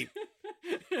pretty deep.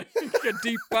 Got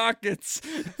deep pockets.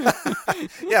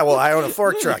 Yeah, well, I own a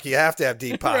fork truck. You have to have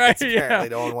deep pockets, right, apparently,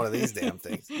 to own one of these damn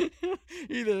things.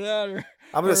 Either that or...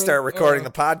 I'm going to start recording the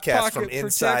podcast from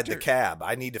inside protector. the cab.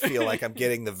 I need to feel like I'm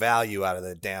getting the value out of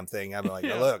the damn thing. I'm like,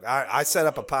 look, I set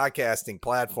up a podcasting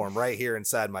platform right here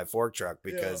inside my fork truck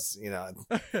because,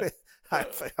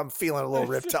 I'm feeling a little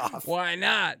ripped off. Why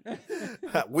not?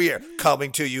 We're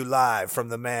coming to you live from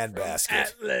the Man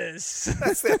Basket. Atlas.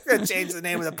 They're going to change the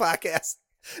name of the podcast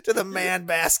to the Man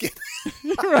Basket.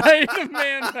 Right, the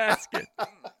Man Basket.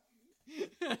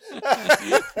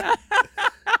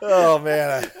 Oh,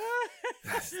 man.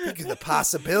 Think of the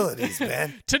possibilities,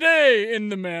 man. Today in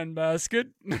the Man Basket.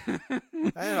 I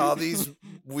had all these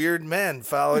weird men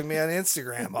following me on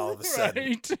Instagram all of a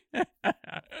sudden. Right.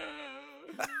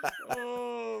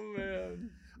 Oh,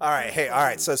 man. All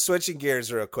right. So switching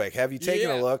gears real quick. Have you taken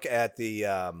a look at the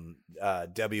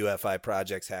WFI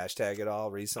Projects hashtag at all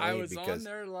recently? I was on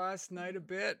there last night a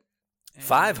bit.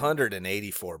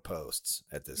 584 posts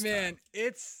at this time. Man,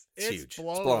 it's huge.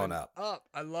 Blowing up.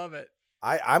 I love it.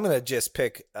 I'm going to just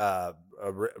pick,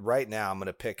 right now, I'm going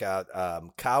to pick out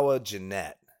Kawa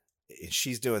Jeanette.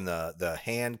 She's doing the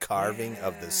hand carving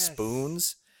of the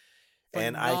spoons. Phenomenal.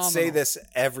 And I say this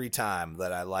every time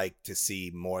that I like to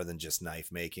see more than just knife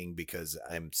making because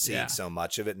I'm seeing so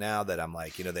much of it now that I'm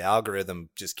like, the algorithm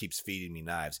just keeps feeding me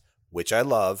knives, which I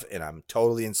love and I'm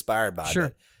totally inspired by. Sure.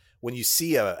 But when you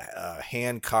see a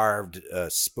hand carved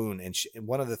spoon, and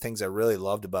one of the things I really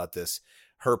loved about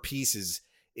her pieces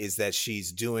is that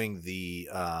she's doing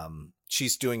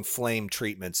doing flame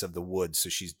treatments of the wood. So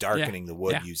she's darkening the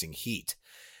wood using heat.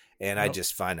 And I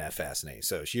just find that fascinating.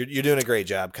 So you're doing a great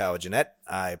job, Kawa Jeanette.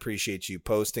 I appreciate you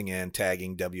posting and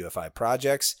tagging WFI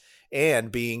Projects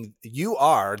and you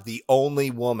are the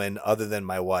only woman other than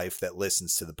my wife that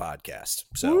listens to the podcast.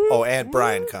 So, and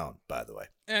Brian Cohn, by the way.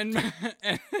 And Brian.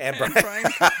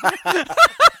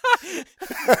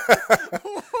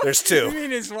 There's two. You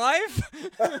mean his wife?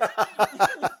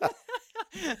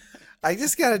 I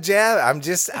just got to jab.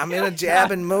 I'm in a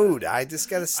jabbing mood. I just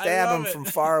got to stab him from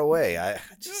far away.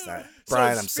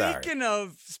 Brian, I'm sorry.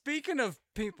 Speaking of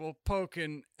people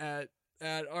poking at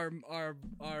our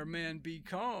man B.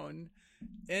 Cohn,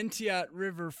 Entiat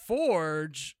River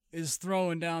Forge is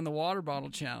throwing down the water bottle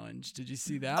challenge. Did you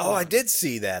see that? Oh, I did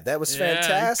see that. That was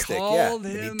fantastic. Called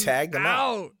and him he tagged him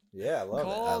out. Yeah, I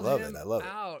love it.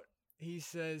 He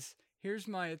says, "Here's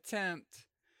my attempt.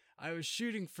 I was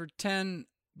shooting for 10,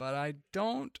 but I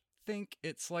don't think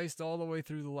it sliced all the way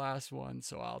through the last one,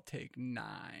 so I'll take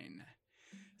 9."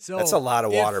 So that's a lot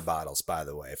of water bottles, by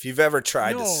the way. If you've ever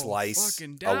tried to slice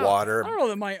a water, I don't know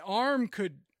that my arm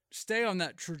could stay on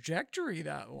that trajectory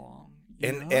that long.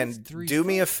 And do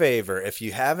me a favor, if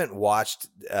you haven't watched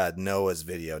Noah's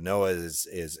video, Noah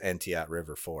is Entiat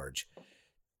River Forge.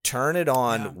 Turn it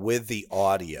on with the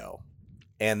audio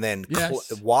and then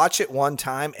Yes. watch it one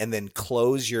time and then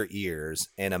close your ears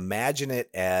and imagine it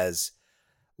as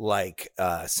like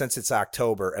since it's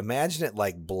October, imagine it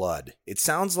like blood. It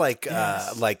sounds like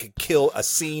a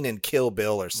scene in Kill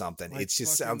Bill or something. Like it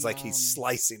just fucking, sounds like he's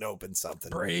slicing open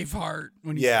something. Braveheart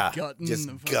when he's gutting just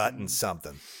the gutting fucking-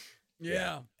 something.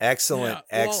 Yeah. Excellent,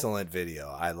 Yeah, well, excellent video.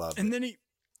 I love And it. then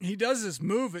he does this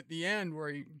move at the end where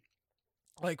he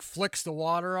like flicks the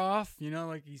water off,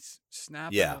 like he's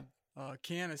snapping a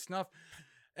can of snuff.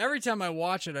 Every time I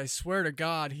watch it, I swear to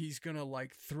God, he's gonna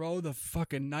like throw the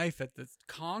fucking knife at the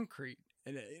concrete,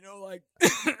 and like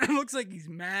it looks like he's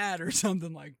mad or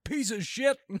something, like piece of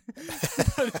shit. And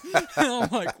I'm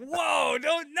like, whoa,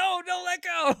 don't let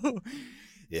go.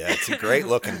 Yeah, it's a great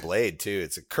looking blade too.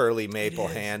 It's a curly maple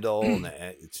handle, and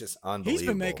it's just unbelievable. He's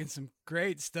been making some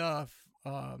great stuff.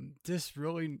 Just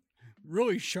really,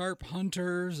 really sharp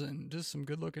hunters and just some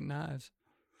good looking knives.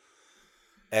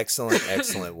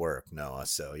 Excellent work, Noah.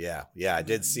 So yeah, I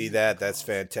did see that. That's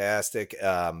fantastic.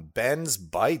 Ben's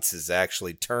Bites is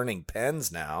actually turning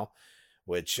pens now,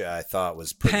 which I thought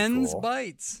was pretty Pens cool.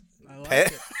 Bites. I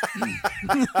like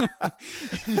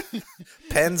it.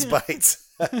 Pens Bites.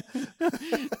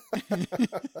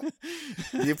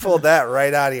 You pulled that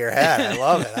right out of your hat. I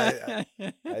love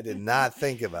it. I did not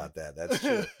think about that. That's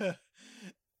true.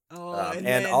 And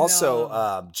then,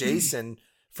 also Jason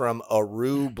from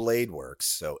Aru Bladeworks.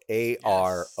 So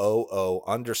AROO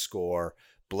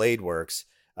 _Bladeworks,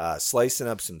 slicing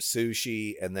up some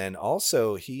sushi. And then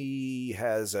also he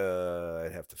has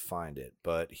I'd have to find it,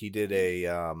 but he did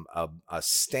a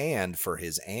stand for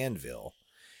his anvil.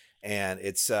 And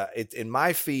it's in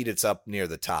my feed, it's up near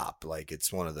the top. Like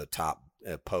it's one of the top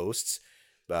posts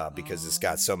because it's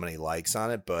got so many likes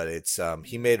on it. But it's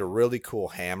he made a really cool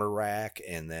hammer rack.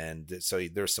 And then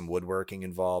there's some woodworking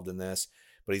involved in this.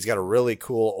 But he's got a really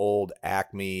cool old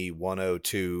Acme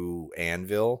 102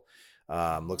 anvil.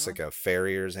 Looks like a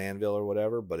farrier's anvil or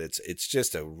whatever, but it's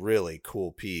just a really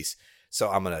cool piece.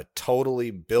 So I'm going to totally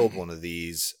build one of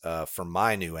these for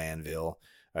my new anvil.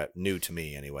 New to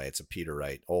me anyway. It's a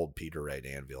old Peter Wright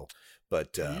anvil.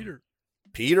 But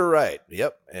Peter Wright,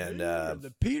 yep. And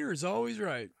the Peter is always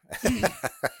right.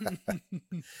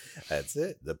 That's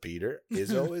it. The Peter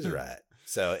is always right.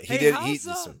 So he Hey, did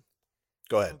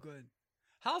go ahead. Oh, good.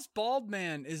 How's Bald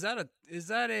Man? Is that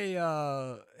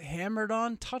a hammered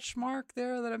on touch mark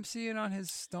there that I'm seeing on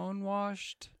his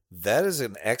stonewashed? That is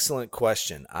an excellent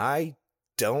question. I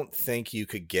don't think you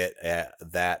could get at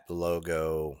that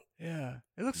logo. Yeah,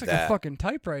 it looks like That a fucking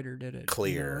typewriter did it.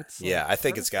 Clear. It's Yeah, like I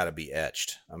think it's perfect. got to be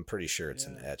etched. I'm pretty sure it's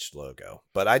an etched logo.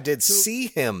 But I did see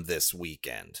him this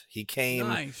weekend. He came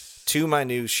Nice. to my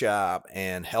new shop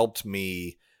and helped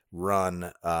me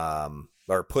run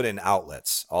or put in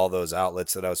outlets, all those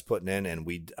outlets that I was putting in. And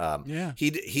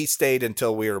he stayed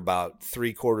until we were about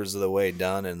 3/4 of the way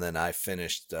done. And then I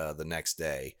finished the next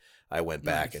day. I went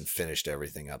back and finished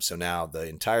everything up. So now the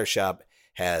entire shop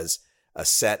has a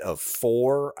set of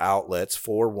 4 outlets,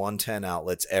 4 110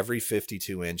 outlets every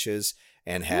 52 inches,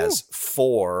 and has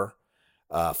 4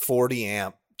 40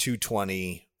 amp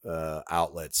 220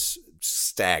 outlets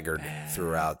staggered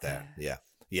throughout that.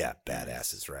 Yeah,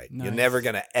 badass is right. Nice. You're never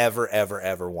going to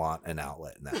ever want an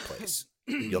outlet in that place.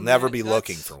 You'll never be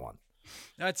looking for one.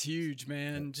 That's huge,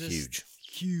 man. Just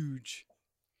huge.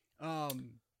 Well,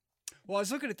 I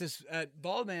was looking at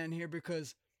Bald Man here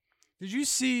because did you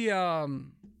see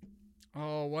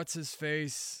what's his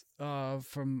face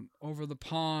from over the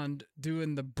pond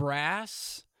doing the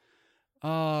brass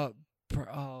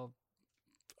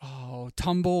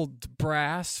tumbled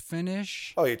brass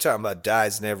finish? Oh, you're talking about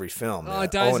Dies in Every Film.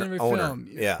 Dies in Every Film.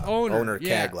 Yeah. Owner,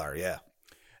 Kaglar, yeah.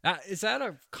 Is that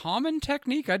a common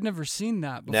technique? I'd never seen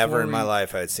that before. Never in my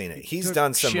life I'd seen it. He's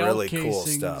done some really cool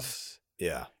stuff.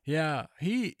 Yeah. Yeah,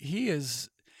 he's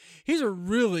a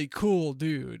really cool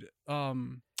dude.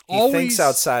 He thinks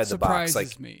outside the box.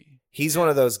 Like me. He's one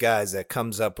of those guys that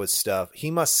comes up with stuff.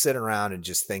 He must sit around and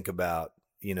just think about,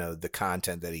 the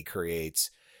content that he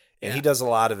creates. And he does a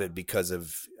lot of it because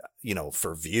of,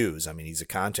 for views. I mean, he's a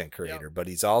content creator, but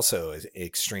he's also an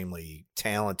extremely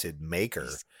talented maker.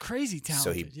 He's crazy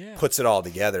talented. So he puts it all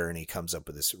together and he comes up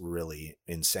with this really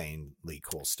insanely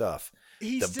cool stuff.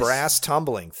 The brass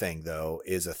tumbling thing, though,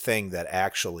 is a thing that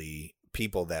actually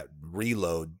people that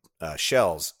reload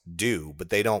shells do, but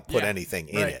they don't put anything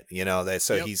in it.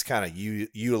 He's kind of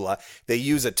they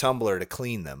use a tumbler to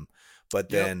clean them, but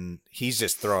then he's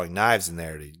just throwing knives in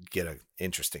there to get an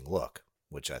interesting look,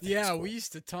 which I think is cool. we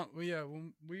used to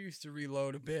we used to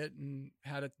reload a bit and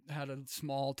had a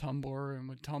small tumbler and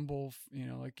would tumble,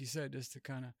 like you said, just to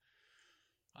kind of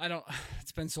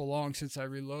it's been so long since I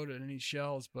reloaded any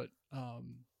shells, but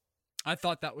I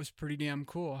thought that was pretty damn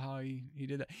cool how he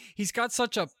did that. He's got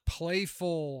such a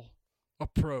playful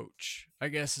approach, I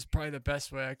guess is probably the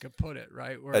best way I could put it,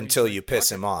 right? Where Until like, you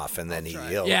piss him off, and then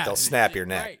they'll snap your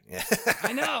neck. Right.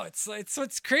 I know,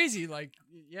 it's crazy. Like,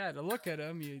 yeah, to look at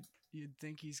him, you'd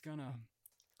think he's gonna,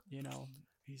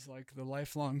 he's like the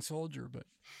lifelong soldier. But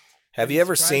have you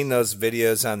ever seen those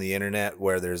videos on the internet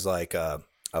where there's like a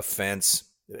fence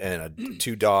and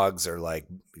two dogs are like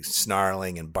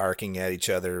snarling and barking at each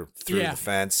other through the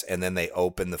fence, and then they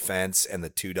open the fence and the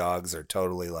two dogs are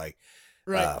totally like,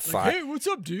 fine. Like, hey, what's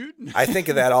up, dude? I think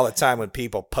of that all the time when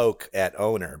people poke at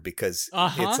owner, because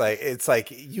it's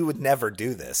like you would never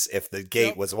do this if the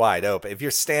gate was wide open. If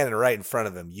you're standing right in front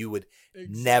of him, you would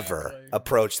never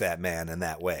approach that man in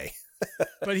that way.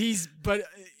 but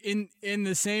in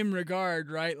the same regard,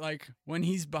 right? Like when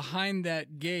he's behind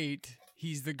that gate,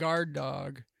 he's the guard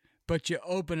dog, but you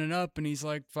open it up and he's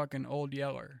like fucking Old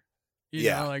Yeller. You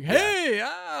know, like, hey,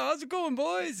 how's it going,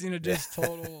 boys? Just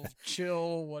total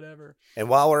chill, whatever. And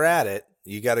while we're at it,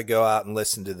 you got to go out and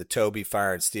listen to the Toby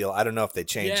Fire and Steel. I don't know if they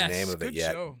changed the name of it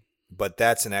yet, but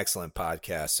that's an excellent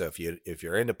podcast. So if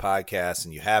you're into podcasts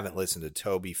and you haven't listened to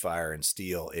Toby Fire and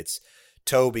Steel, it's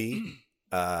Toby,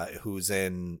 he's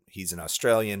an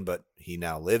Australian, but he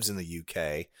now lives in the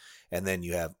UK. And then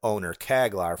you have owner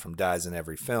Kaglar from Dies in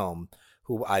Every Film,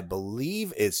 who I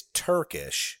believe is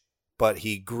Turkish, but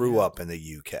he grew up in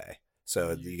the UK.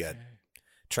 So you got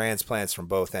transplants from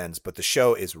both ends, but the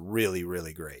show is really,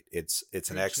 really great. It's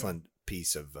an excellent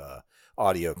piece of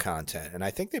audio content, and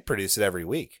I think they produce it every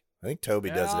week. I think Toby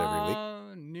does it every week.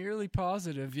 Nearly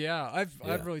positive, yeah.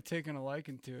 I've really taken a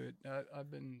liking to it. I've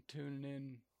been tuning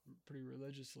in pretty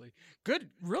religiously.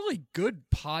 Really good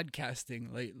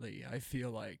podcasting lately, I feel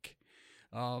like.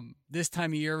 This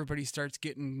time of year, everybody starts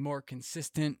getting more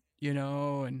consistent,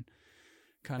 and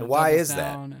kind of. Why is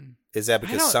that? And is that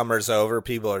because summer's over?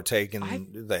 People are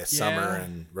taking the summer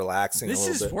and relaxing a little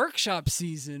bit? This is workshop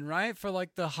season, right? For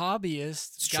like the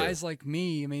hobbyists, guys like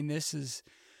me. I mean, this is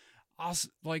also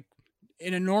like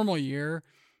in a normal year,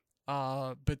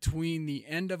 between the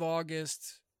end of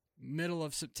August, middle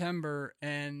of September,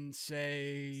 and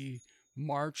say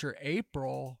March or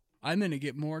April, I'm going to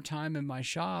get more time in my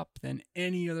shop than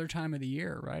any other time of the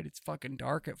year, right? It's fucking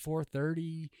dark at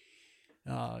 4:30.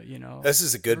 This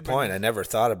is a good point. I never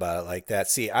thought about it like that.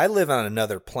 See, I live on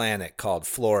another planet called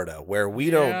Florida where we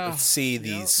don't see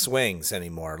these swings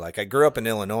anymore. Like I grew up in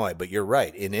Illinois, but you're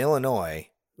right. In Illinois,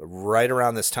 right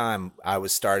around this time, I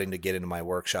was starting to get into my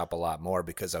workshop a lot more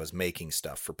because I was making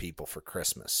stuff for people for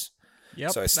Christmas.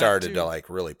 Yep, so I started to like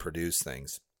really produce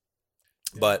things.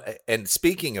 But, and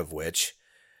speaking of which,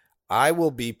 I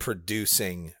will be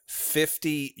producing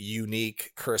 50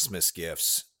 unique Christmas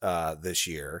gifts this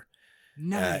year.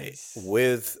 Nice.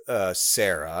 With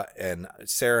Sarah, and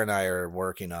Sarah and I are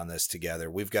working on this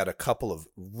together. We've got a couple of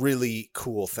really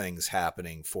cool things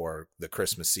happening for the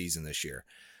Christmas season this year.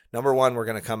 Number one, we're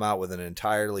going to come out with an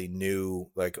entirely new,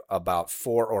 like about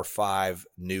 4 or 5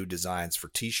 new designs for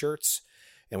t-shirts.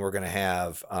 And we're going to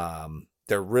have,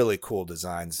 they're really cool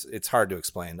designs. It's hard to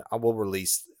explain.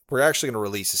 We're actually going to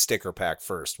release a sticker pack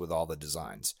first with all the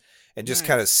designs. And just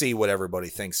kind of see what everybody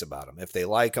thinks about them. If they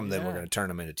like them, then we're going to turn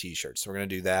them into t-shirts. So we're going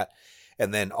to do that.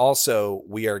 And then also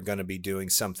we are going to be doing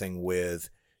something with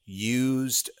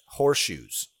used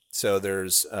horseshoes. So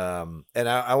there's, and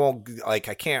I won't, like,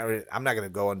 I'm not going to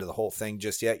go into the whole thing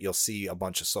just yet. You'll see a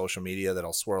bunch of social media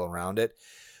that'll swirl around it.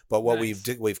 But what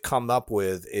we've come up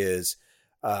with is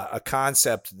a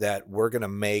concept that we're going to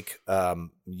make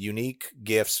unique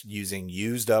gifts using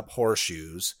used up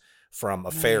horseshoes from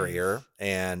a farrier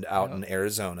and out in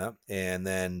Arizona. And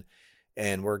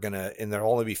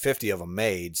there'll only be 50 of them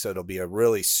made. So it'll be a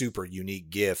really super unique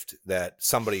gift that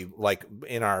somebody like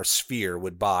in our sphere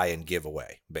would buy and give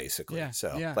away, basically.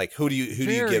 Like who do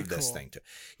you give this thing to?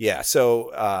 Yeah.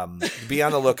 So, be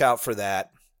on the lookout for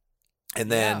that. And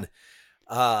then,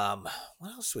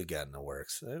 what else we got in the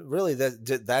works? Really,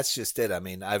 that's just it. I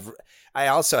mean, I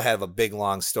also have a big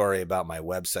long story about my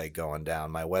website going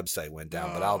down. My website went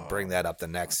down, but I'll bring that up the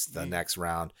next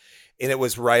round. And it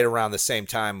was right around the same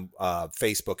time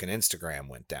Facebook and Instagram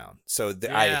went down. So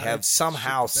I have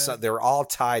somehow they're all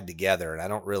tied together, and I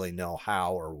don't really know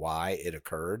how or why it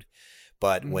occurred.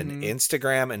 But when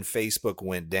Instagram and Facebook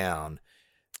went down,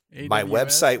 my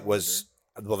website was.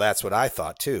 Well, that's what I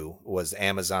thought too, was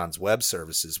Amazon's web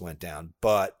services went down,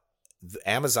 but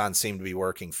Amazon seemed to be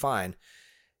working fine.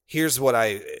 Here's what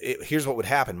would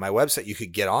happen. My website, you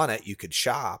could get on it, you could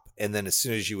shop, and then as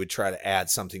soon as you would try to add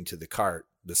something to the cart,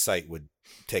 the site would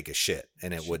take a shit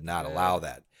and it would not allow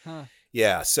that.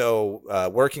 Yeah. So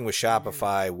working with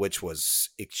Shopify, which was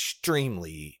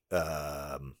extremely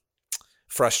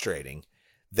frustrating,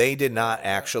 they did not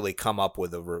actually come up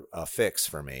with a fix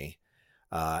for me.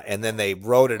 And then they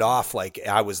wrote it off like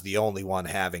I was the only one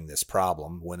having this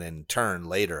problem, when in turn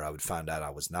later I would find out I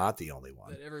was not the only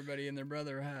one. That everybody and their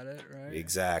brother had it, right?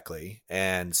 Exactly.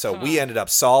 And so we ended up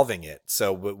solving it.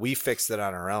 So we fixed it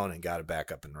on our own and got it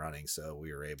back up and running. So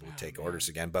we were able to take orders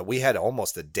again. But we had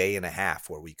almost a day and a half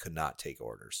where we could not take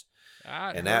orders.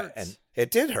 And it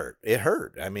did hurt. It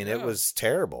hurt. I mean, it was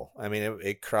terrible. I mean,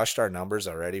 it crushed our numbers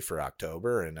already for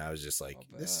October, and I was just like,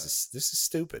 this is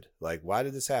stupid. Like, why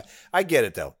did this happen? I get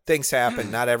it though. Things happen.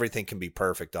 Not everything can be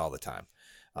perfect all the time.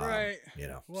 Right.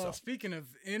 Well, speaking of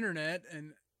internet,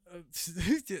 and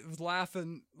was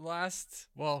laughing last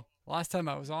time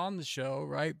I was on the show,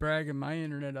 right? Bragging my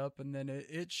internet up, and then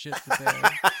it shit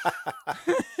the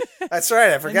bed. That's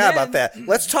right. I forgot about that.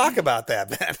 Let's talk about that,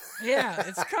 man. Yeah,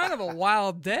 it's kind of a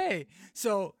wild day.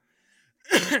 So,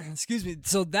 excuse me.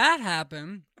 So that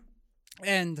happened,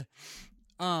 and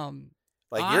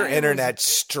your internet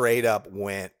straight up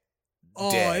went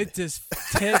dead. It just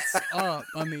tits up.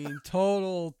 I mean,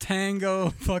 total tango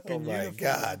fucking. Oh my uniform.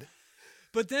 God.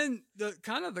 But then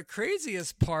the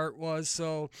craziest part was,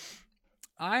 so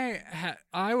I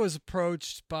was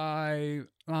approached by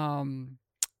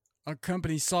a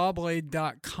company,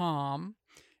 sawblade.com,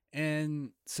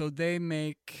 and so they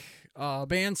make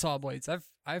bandsaw blades.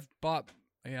 I've bought,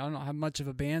 I don't have much of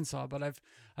a bandsaw, but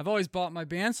I've always bought my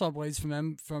bandsaw blades from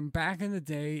them from back in the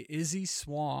day. Izzy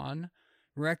Swan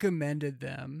recommended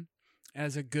them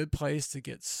as a good place to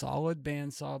get solid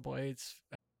bandsaw blades.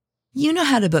 You know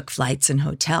how to book flights and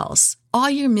hotels. All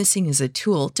you're missing is a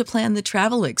tool to plan the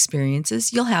travel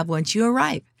experiences you'll have once you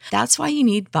arrive. That's why you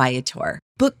need Viator.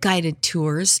 Book guided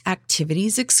tours,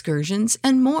 activities, excursions,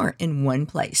 and more in one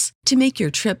place to make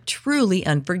your trip truly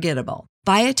unforgettable.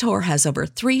 Viator has over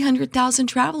 300,000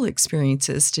 travel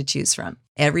experiences to choose from.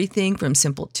 Everything from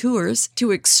simple tours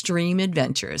to extreme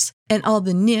adventures and all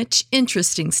the niche,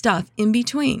 interesting stuff in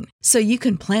between. So you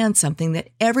can plan something that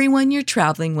everyone you're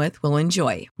traveling with will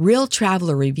enjoy. Real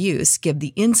traveler reviews give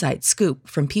the inside scoop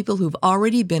from people who've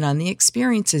already been on the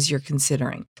experiences you're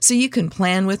considering. So you can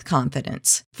plan with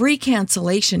confidence. Free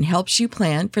cancellation helps you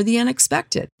plan for the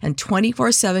unexpected. And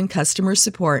 24/7 customer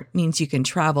support means you can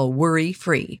travel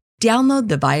worry-free. Download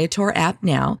the Viator app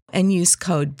now and use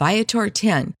code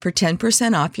Viator10 for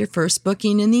 10% off your first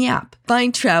booking in the app.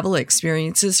 Find travel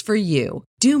experiences for you.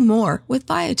 Do more with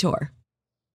Viator.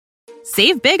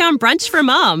 Save big on brunch for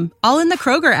mom, all in the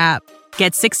Kroger app.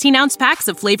 Get 16-ounce packs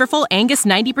of flavorful Angus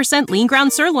 90% lean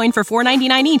ground sirloin for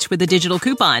 $4.99 each with a digital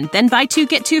coupon. Then buy 2,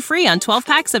 get 2 free on 12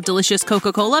 packs of delicious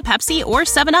Coca-Cola, Pepsi, or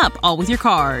 7-Up, all with your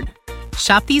card.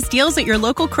 Shop these deals at your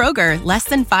local Kroger, less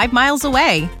than 5 miles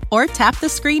away. Or tap the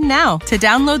screen now to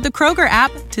download the Kroger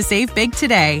app to save big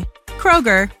today.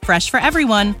 Kroger, fresh for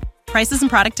everyone. Prices and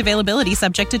product availability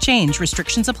subject to change.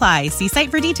 Restrictions apply. See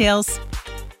site for details.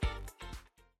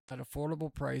 At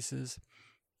affordable prices.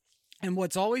 And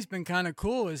what's always been kind of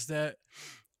cool is that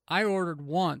I ordered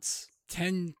once,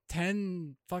 10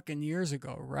 fucking years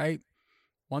ago, right?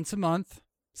 Once a month.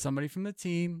 Somebody from the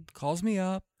team calls me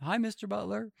up. Hi, Mr.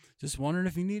 Butler. Just wondering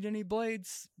if you need any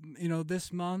blades,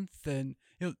 this month. And,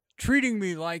 treating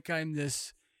me like I'm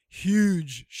this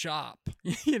huge shop,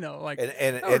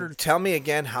 And tell me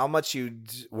again how much you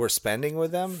were spending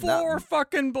with them. 4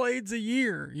 fucking blades a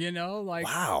year,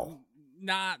 wow,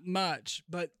 not much,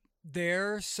 but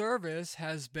their service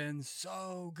has been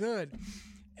so good.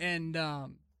 And,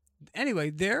 anyway,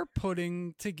 they're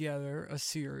putting together a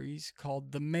series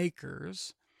called The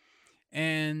Makers,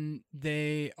 and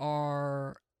they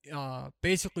are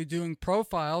basically doing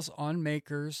profiles on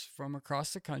makers from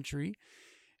across the country,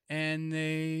 and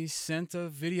they sent a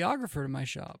videographer to my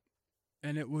shop,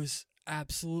 and it was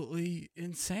absolutely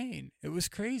insane. It was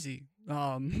crazy.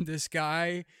 This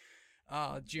guy,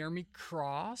 Jeremy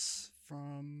Cross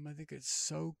from, I think it's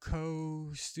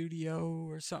SoCo Studio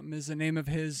or something is the name of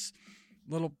his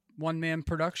little one-man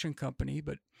production company,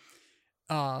 but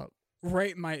my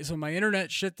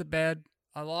internet shit the bed.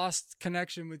 I lost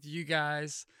connection with you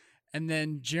guys, and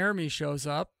then Jeremy shows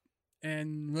up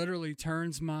and literally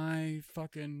turns my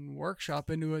fucking workshop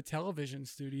into a television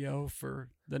studio for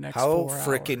the next 4 hours. How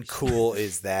freaking cool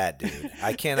is that, dude?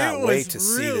 I cannot wait to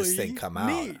see this thing come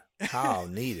out. How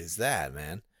neat is that,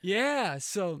 man? Yeah.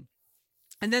 So,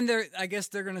 and then I guess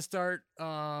they're going to start,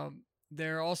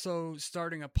 they're also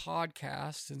starting a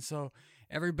podcast. And so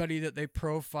everybody that they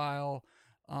profile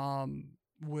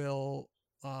will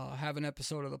have an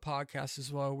episode of the podcast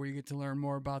as well, where you get to learn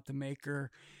more about the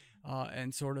maker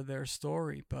and sort of their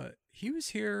story. But he was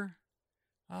here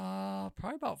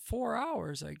Probably about 4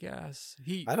 hours, I guess.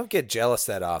 I don't get jealous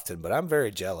that often, but I'm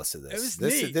very jealous of this. It was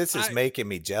This neat. is making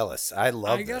me jealous. I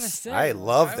love I gotta this. say, I like,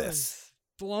 love I this. was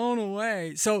blown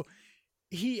away. So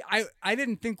I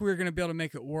didn't think we were gonna be able to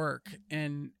make it work.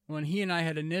 And when he and I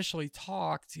had initially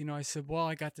talked, I said, well,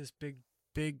 I got this big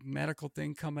medical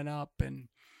thing coming up, and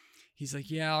he's like,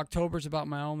 yeah, October's about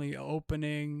my only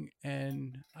opening.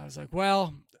 And I was like,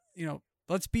 well,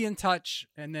 let's be in touch.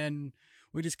 And then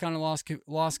we just kind of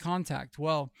lost contact.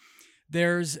 Well,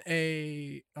 there's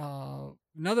another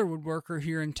woodworker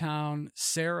here in town,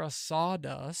 Sarah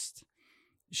Sawdust.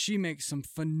 She makes some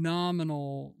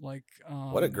phenomenal,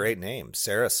 what a great name,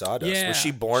 Sarah Sawdust. Yeah, was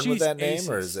she born with she's that name,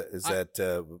 or aces.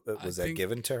 was that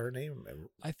given to her name?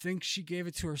 I think she gave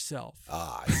it to herself.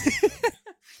 I see.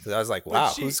 'Cause I was like, wow,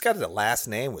 she- who's got the last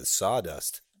name with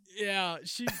Sawdust? Yeah,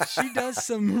 she does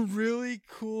some really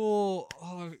cool,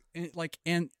 like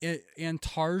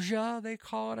Antarja, they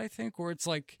call it, I think, where it's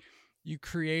like you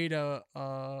create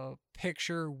a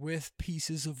picture with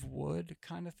pieces of wood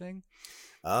kind of thing.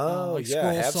 Oh, like yeah,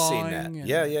 I have scroll seen that. sawing and-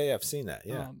 Yeah, I've seen that.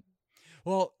 Yeah.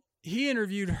 Well, he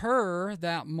interviewed her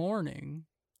that morning,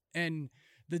 and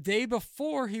the day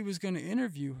before he was going to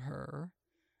interview her,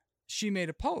 she made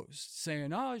a post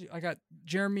saying, oh, I got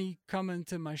Jeremy coming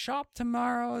to my shop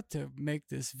tomorrow to make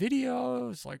this video.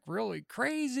 It's like really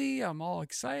crazy. I'm all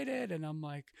excited. And I'm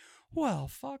like, well,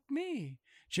 fuck me.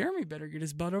 Jeremy better get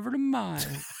his butt over to my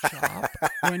shop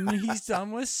when he's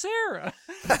done with Sarah.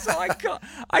 So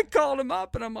I called him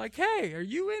up and I'm like, hey, are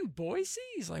you in Boise?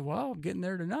 He's like, well, I'm getting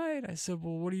there tonight. I said,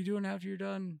 well, what are you doing after you're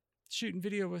done shooting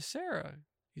video with Sarah?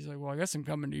 He's like, well, I guess I'm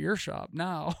coming to your shop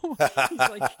now. he's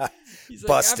like,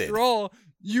 Busted. after all,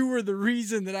 you were the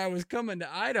reason that I was coming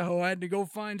to Idaho. I had to go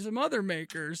find some other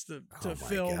makers to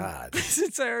film God.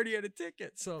 since I already had a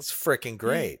ticket. So It's freaking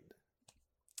great.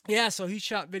 yeah, so he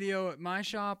shot video at my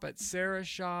shop, at Sarah's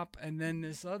shop, and then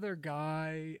this other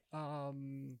guy,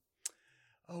 oh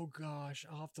gosh,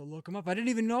 I'll have to look him up. I didn't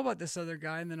even know about this other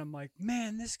guy, and then I'm like,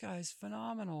 man, this guy's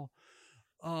phenomenal.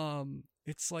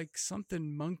 It's like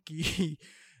something monkey.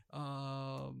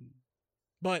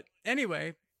 But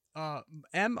anyway,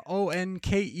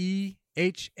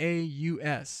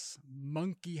 Monkehaus,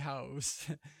 Monkey House.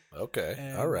 Okay.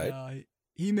 And, All right.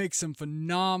 He makes some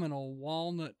phenomenal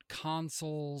walnut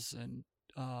consoles and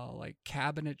like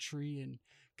cabinetry and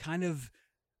kind of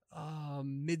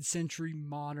mid-century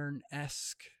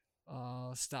modern-esque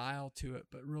style to it,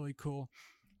 but really cool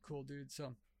dude.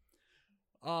 So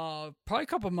probably a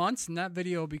couple months and that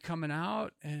video will be coming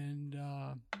out, and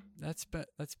that's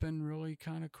been really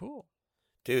kind of cool.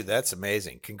 Dude, that's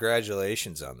amazing.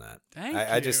 Congratulations on that. Thank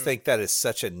I just you. think that is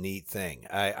such a neat thing.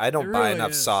 I don't It buy really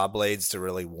enough is. saw blades to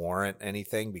really warrant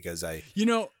anything because I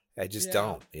just Yeah.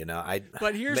 don't,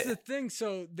 But here's the thing.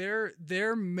 So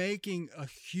they're making a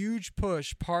huge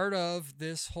push. Part of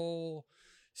this whole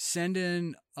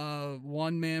sending a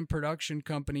one-man production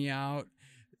company out,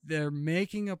 they're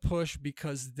making a push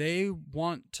because they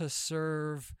want to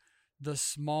serve the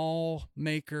small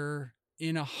maker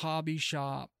in a hobby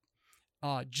shop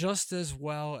just as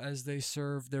well as they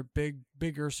serve their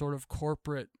bigger sort of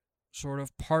corporate sort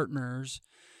of partners.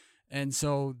 And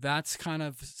so that's kind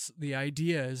of the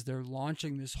idea, is they're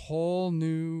launching this whole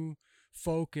new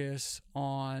focus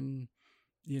on,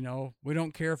 we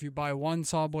don't care if you buy one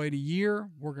saw blade a year,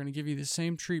 we're going to give you the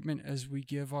same treatment as we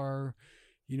give our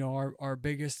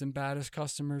biggest and baddest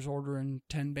customers ordering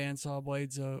 10 bandsaw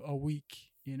blades a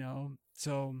week,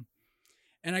 So,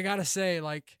 and I got to say,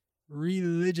 like,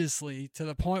 religiously, to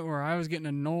the point where I was getting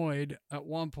annoyed at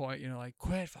one point, like,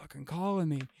 quit fucking calling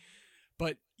me.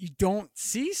 But you don't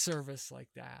see service like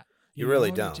that. You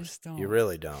really know? don't. You just don't. You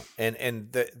really don't.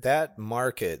 And that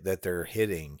market that they're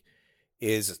hitting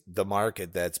is the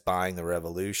market that's buying the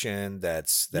revolution,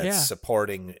 that's Yeah.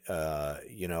 supporting other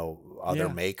Yeah.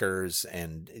 makers,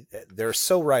 and they're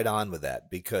so right on with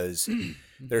that because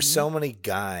there's so many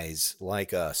guys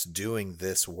like us doing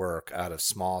this work out of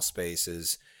small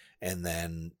spaces, and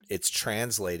then it's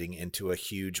translating into a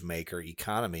huge maker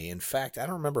economy. In fact, I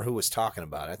don't remember who was talking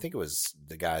about it. I think it was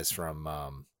the guys from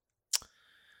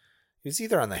it was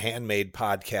either on the Handmade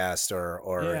podcast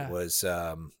or Yeah. it was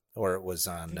on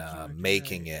you're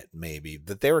Making right. It, maybe,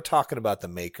 that they were talking about the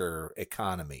maker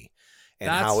economy and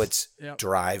how it's Yep.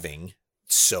 driving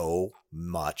so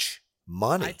much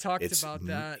money. I talked It's, about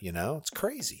that it's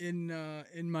crazy.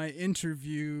 in my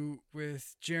interview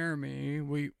with Jeremy.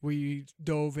 We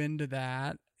dove into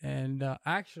that, and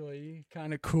actually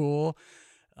kind of cool.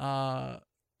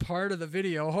 Part of the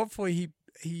video, hopefully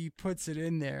he puts it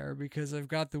in there because I've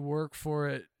got the work for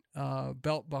it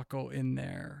belt buckle in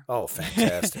there. Oh,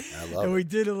 fantastic. I love And it. we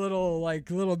did a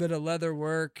little bit of leather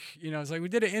work. It's like we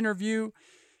did an interview,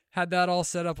 had that all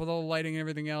set up with all the lighting and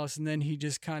everything else. And then he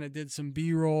just kind of did some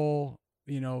B-roll,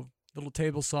 little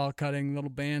table saw cutting, little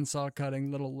band saw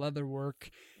cutting, little leather work.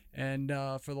 And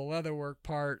for the leather work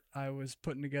part, I was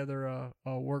putting together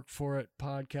a Work For It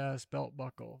podcast belt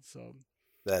buckle. So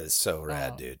That is so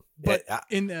rad, dude. But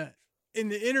in the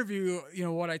interview,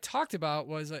 what I talked about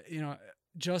was,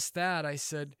 just that. I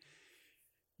said,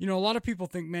 a lot of people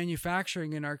think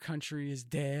manufacturing in our country is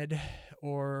dead,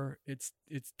 or it's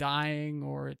dying,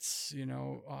 or it's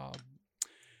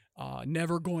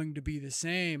never going to be the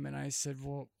same. And I said,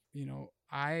 well,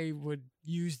 I would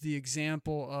use the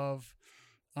example of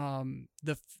the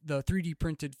 3D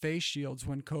printed face shields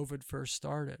when COVID first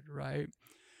started, right?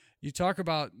 You talk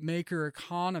about maker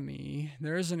economy.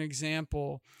 There's an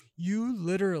example. You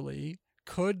literally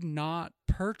could not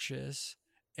purchase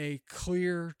a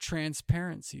clear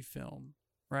transparency film,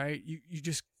 right? You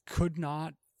just could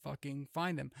not fucking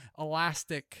find them.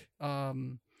 Elastic,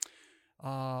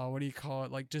 what do you call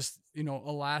it? Like just,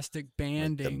 elastic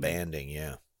banding. Like the banding,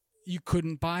 yeah. You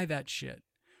couldn't buy that shit.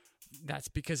 That's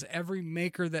because every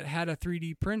maker that had a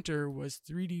 3D printer was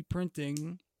 3D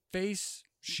printing face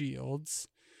shields.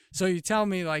 So you tell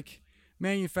me like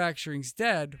manufacturing's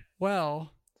dead.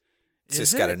 Well, it's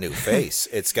just got a new face.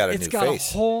 It's got a new face. It's got a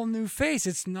whole new face.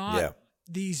 It's not Yeah.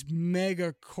 these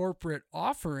mega corporate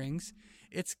offerings.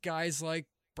 It's guys like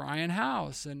Brian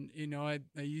House. And, I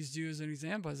used you as an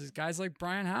example. It's guys like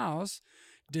Brian House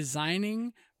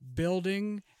designing,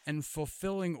 building, and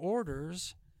fulfilling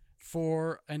orders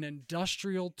for an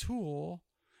industrial tool,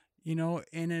 in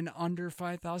an under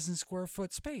 5,000 square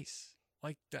foot space.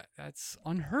 Like that's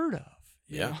unheard of.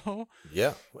 You know?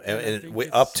 Yeah. And I And think we,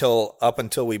 it's- up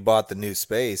until we bought the new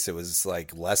space, it was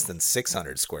like less than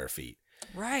 600 square feet.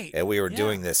 Right. And we were Yeah.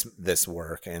 doing this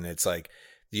work, and it's like,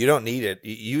 you don't need it.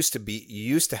 You used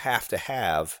to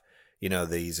have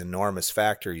these enormous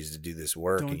factories to do this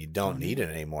work, and you don't need it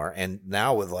anymore. And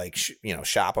now with like,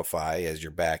 Shopify as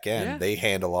your back end, Yeah. they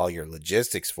handle all your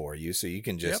logistics for you. So you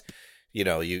can just,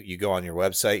 you go on your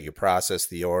website, you process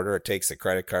the order, it takes the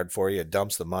credit card for you, it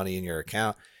dumps the money in your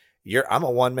account. I'm a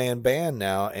one-man band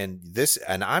now, and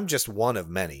I'm just one of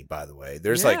many, by the way.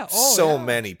 There's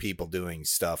many people doing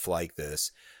stuff like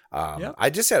this. I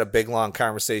just had a big long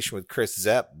conversation with Chris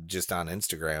Zepp just on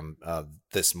Instagram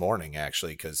this morning,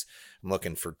 actually, because I'm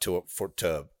looking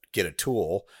to get a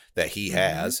tool that he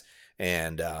has,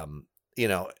 and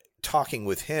talking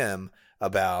with him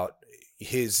about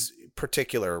his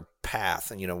particular path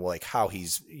and like how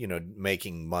he's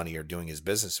making money or doing his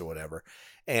business or whatever,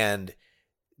 and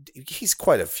he's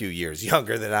quite a few years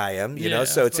younger than I am,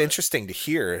 so it's interesting to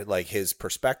hear like his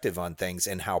perspective on things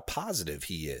and how positive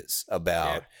he is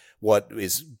about what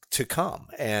is to come.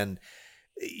 And,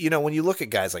 when you look at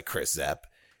guys like Chris Zepp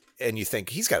and you think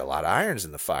he's got a lot of irons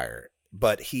in the fire,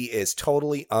 but he is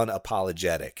totally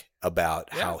unapologetic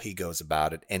about how he goes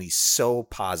about it. And he's so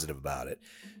positive about it.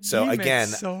 So he again,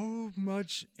 makes so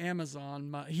much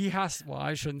Amazon money. He has, well,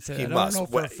 I shouldn't say He that. must. I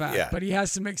don't know for a Well, fact, yeah. but he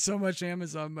has to make so much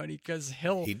Amazon money because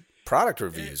he product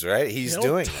reviews, right? He's he'll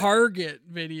doing it. target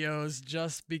videos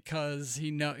just because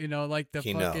he like the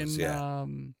He fucking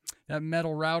knows, that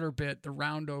metal router bit, the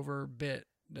roundover bit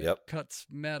that Yep. cuts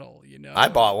metal. I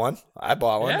bought one. Yeah, I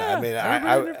mean,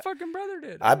 everybody and their fucking brother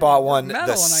did. I bought one Metal,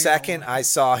 the and second go, I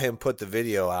saw him put the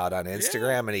video out on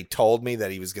Instagram, and he told me that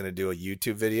he was going to do a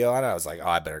YouTube video on it. I was like, oh,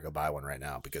 I better go buy one right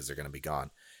now because they're going to be gone.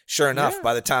 Sure enough,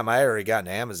 by the time I already got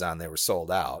to Amazon, they were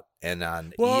sold out. And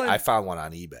I found one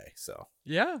on eBay. So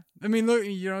yeah, I mean, look,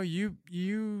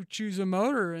 you choose a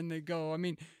motor, and they go. I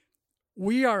mean,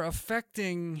 we are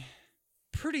affecting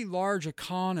pretty large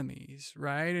economies,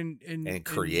 right? And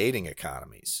creating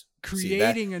economies.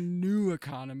 creating a new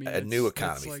economy. A new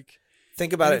economy. Like,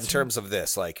 think about it in it's- terms of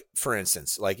this. Like, for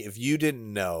instance, like if we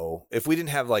didn't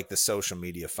have like the social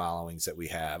media followings that we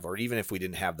have, or even if we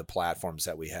didn't have the platforms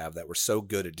that we have that were so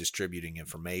good at distributing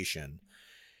information,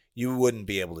 you wouldn't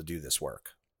be able to do this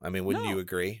work. I mean, wouldn't you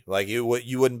agree? Like you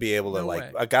wouldn't be able to, No like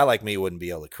way. a guy like me wouldn't be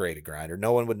able to create a grinder.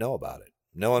 No one would know about it.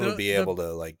 No one would be The- able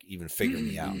to like even figure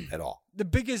me out at all. the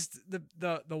biggest,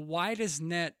 the widest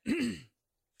net.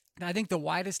 I think the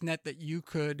widest net that you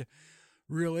could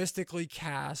realistically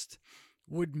cast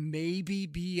would maybe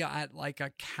be at like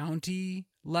a county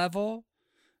level.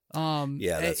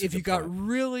 That's a if you good got point.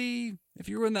 really, if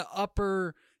you were in the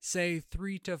upper, say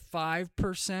 3 to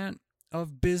 5%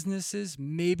 of businesses,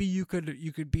 maybe you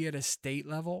could be at a state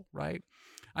level, right?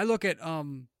 I look at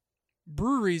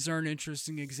breweries are an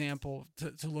interesting example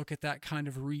to look at that kind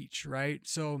of reach, right?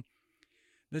 So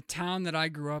the town that I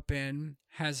grew up in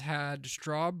has had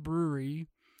Straw Brewery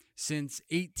since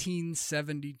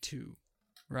 1872,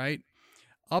 right?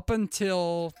 Up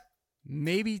until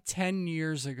maybe 10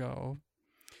 years ago,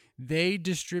 they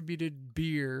distributed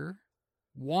beer.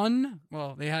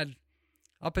 They had,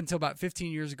 up until about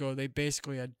 15 years ago, they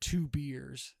basically had two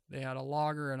beers. They had a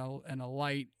lager and a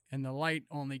light, and the light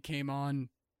only came on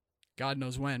God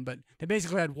knows when, but they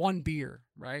basically had one beer,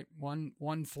 right? One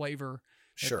flavor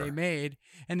that they made,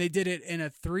 and they did it in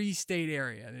a 3-state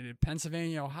area. They did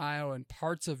Pennsylvania, Ohio, and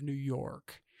parts of New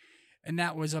York. And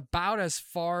that was about as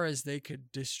far as they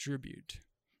could distribute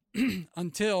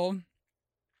until,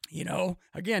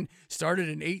 again, started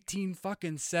in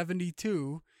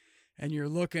 1872, and you're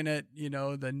looking at,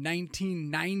 the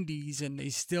 1990s, and they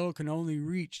still can only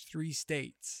reach 3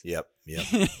 states. Yep. Yeah,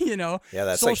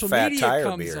 that's social like Fat media Tire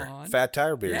comes beer. on. Fat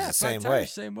Tire beer is the same way.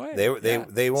 Same way.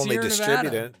 They only Sierra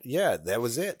distributed Nevada. it. Yeah, that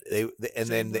was it.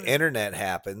 Then the internet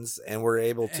happens, and we're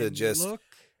able to And just look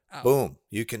out. boom.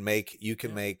 You can make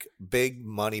big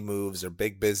money moves or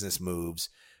big business moves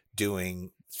doing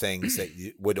things that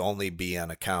would only be on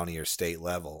a county or state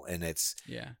level, and that's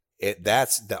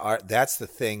the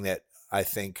thing that I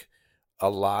think a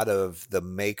lot of the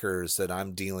makers that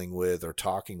I'm dealing with or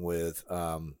talking with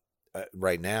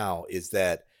right now is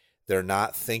that they're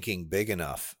not thinking big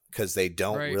enough because they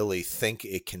don't really think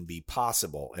it can be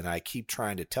possible. And I keep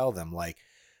trying to tell them, like,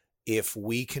 if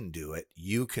we can do it,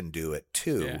 you can do it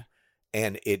too. Yeah.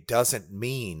 And it doesn't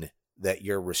mean that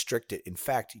you're restricted. In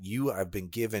fact, you have been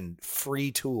given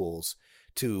free tools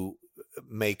to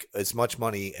make as much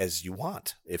money as you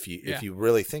want if you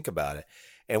really think about it.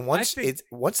 And once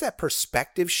that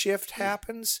perspective shift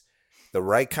happens, the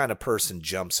right kind of person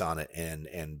jumps on it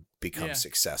and becomes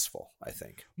successful, I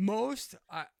think.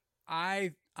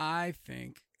 I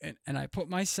think, and I put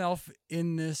myself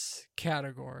in this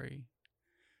category,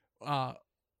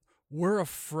 we're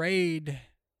afraid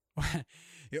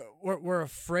we're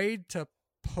afraid to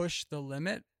push the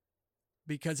limit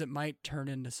because it might turn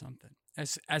into something.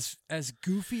 As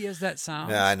goofy as that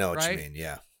sounds. Yeah, I know what right? you mean.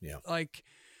 Yeah. Like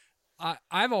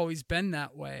I've always been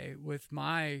that way with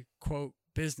my quote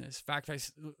business. In fact, I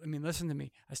mean, listen to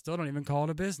me. I still don't even call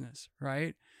it a business,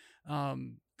 right?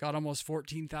 Got almost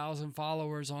 14,000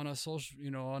 followers on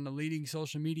on the leading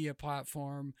social media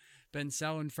platform. Been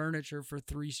selling furniture for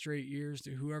 3 straight years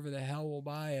to whoever the hell will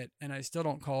buy it, and I still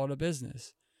don't call it a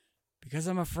business because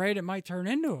I'm afraid it might turn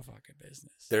into a fucking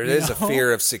business. There is a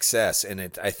fear of success, and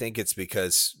I think it's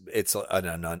because it's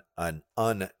an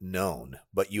unknown.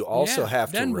 But you also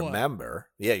have to remember,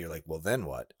 you're like, well, then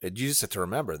what? You just have to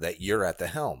remember that you're at the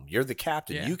helm. You're the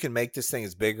captain. Yeah. You can make this thing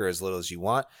as big or as little as you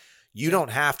want. You don't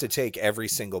have to take every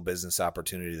single business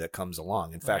opportunity that comes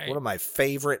along. In fact, one of my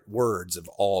favorite words of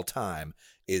all time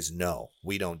is no.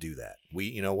 We don't do that.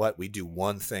 You know what? We do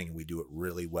one thing and we do it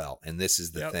really well. And this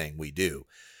is the thing we do.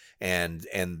 And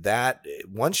that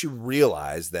once you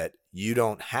realize that you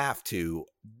don't have to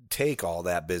take all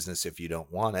that business if you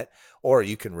don't want it, or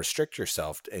you can restrict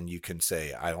yourself and you can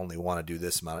say, I only want to do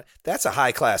this amount. That's a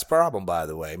high class problem, by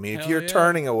the way. I mean, if you're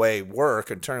turning away work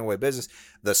and turning away business,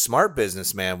 the smart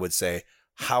businessman would say,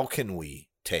 how can we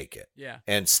take it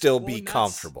and still be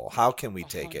comfortable? How can we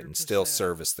take 100%. It and still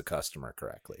service the customer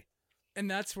correctly? And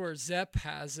that's where Zepp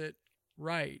has it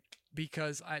right,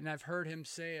 because I've heard him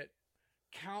say it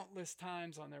countless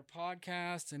times on their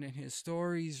podcast and in his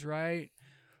stories, right?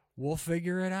 We'll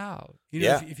figure it out.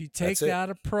 If you take that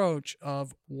approach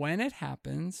of when it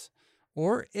happens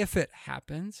or if it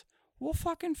happens, we'll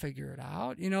fucking figure it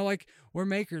out. Like we're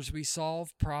makers, we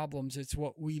solve problems. It's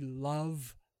what we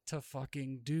love to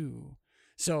fucking do.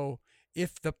 So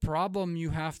if the problem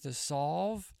you have to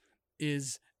solve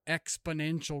is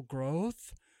exponential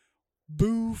growth,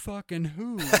 boo fucking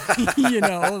who,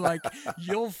 like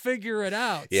you'll figure it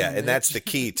out. Yeah. And that's the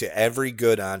key to every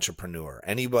good entrepreneur.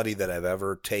 Anybody that I've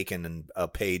ever taken a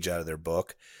page out of their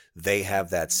book, they have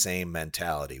that same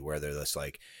mentality where they're just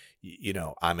like,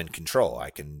 I'm in control.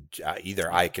 I can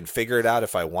figure it out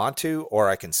if I want to, or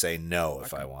I can say no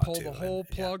if I want to. Pull the whole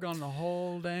plug on the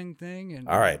whole dang thing. And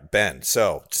all right, Ben.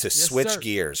 So to switch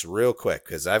gears real quick,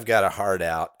 because I've got a heart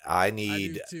out. I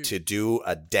need to do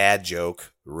a dad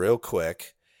joke real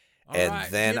quick,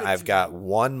 then I've got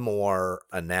one more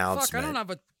announcement.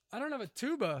 Fuck, I don't have a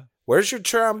tuba. Where's your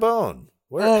trombone?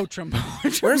 Trombone.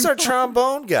 Where's our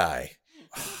trombone guy?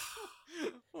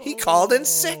 He called in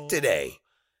sick today.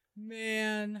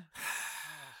 Man.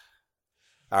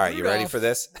 All right, you ready for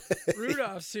this?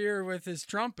 Rudolph's here with his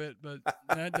trumpet, but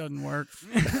that doesn't work.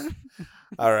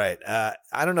 All right.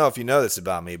 I don't know if you know this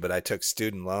about me, but I took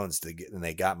student loans and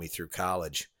they got me through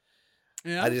college.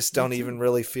 Yeah, I just don't even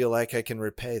really feel like I can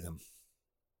repay them.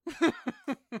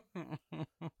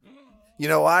 You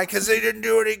know why? Because they didn't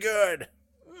do any good.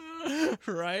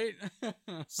 Right?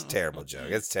 It's a terrible joke.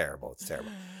 It's terrible. It's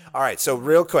terrible. All right. So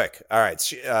real quick. All right.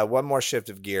 One more shift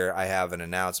of gear. I have an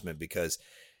announcement because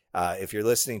if you're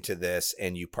listening to this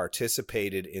and you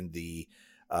participated in the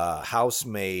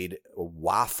house-made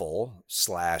waffle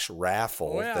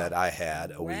 /raffle that I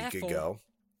had a week ago,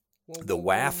 the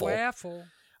waffle.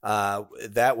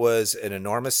 That was an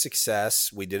enormous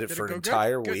success. We did it for an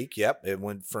entire week. Yep. It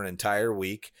went for an entire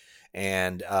week.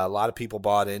 And a lot of people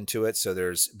bought into it.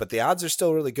 But the odds are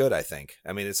still really good, I think.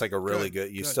 I mean, it's like a really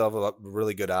good, you still have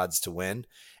really good odds to win.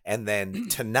 And then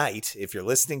tonight, if you're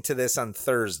listening to this on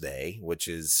Thursday, which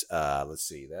is, let's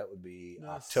see, that would be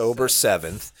October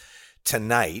 7th.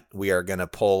 Tonight, we are going to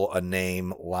pull a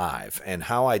name live. And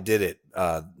how I did it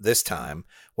this time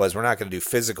was we're not going to do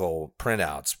physical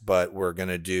printouts, but we're going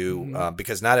to do,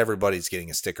 because not everybody's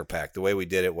getting a sticker pack. The way we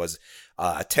did it was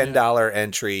a $10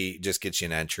 entry just gets you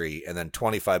an entry, and then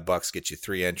 $25 gets you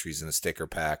 3 entries in a sticker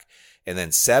pack. And then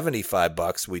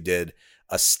 $75 we did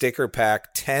a sticker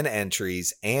pack, 10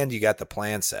 entries, and you got the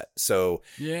plan set. So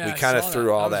we kind of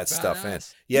threw all that stuff in.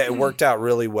 Yeah, it worked out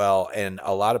really well, and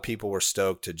a lot of people were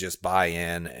stoked to just buy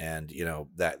in and,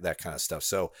 that kind of stuff.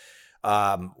 So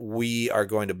we are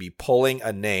going to be pulling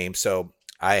a name. So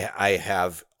I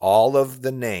have all of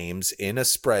the names in a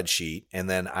spreadsheet, and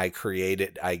then I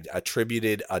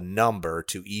attributed a number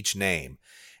to each name.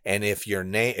 And if you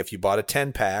bought a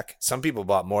 10-pack, some people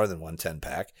bought more than one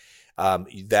 10-pack,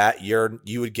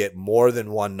 you would get more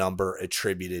than one number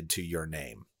attributed to your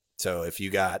name. So if you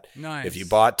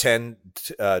bought 10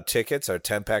 tickets or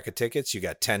 10-pack of tickets, you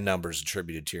got 10 numbers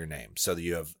attributed to your name. So that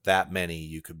you have that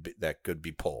many that could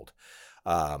be pulled,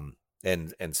 and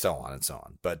so on and so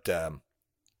on. But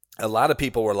a lot of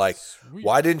people were like, "Sweet.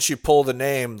 Why didn't you pull the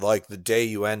name like the day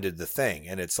you ended the thing?"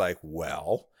 And it's like,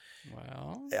 well,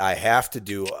 I have to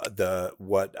do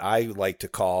what I like to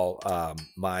call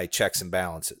my checks and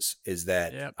balances, is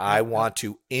that I want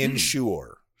to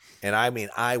ensure, and I mean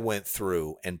I went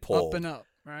through and pulled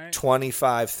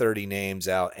 25, 30 names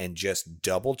out and just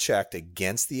double checked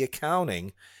against the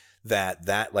accounting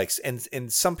that like,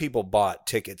 and some people bought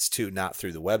tickets too, not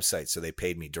through the website, so they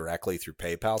paid me directly through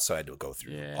PayPal, so I had to go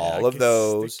through all of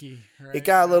those. Sticky, right? It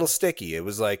got a little sticky. It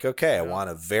was like, okay, I want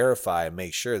to verify and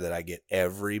make sure that I get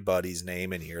everybody's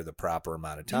name in here the proper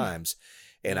amount of times,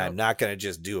 and I'm not going to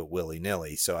just do it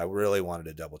willy-nilly, so I really wanted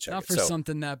to double check not it. For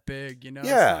something that big, It's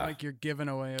not like you're giving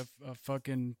away a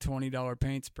fucking $20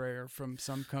 paint sprayer from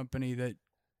some company that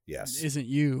isn't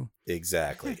you.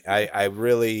 Exactly. I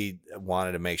really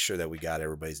wanted to make sure that we got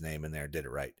everybody's name in there and did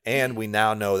it right. And we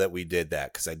now know that we did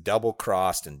that because I double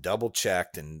crossed and double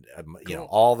checked and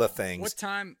all the things. What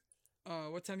time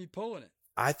you pulling it?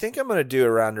 I think I'm going to do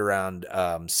around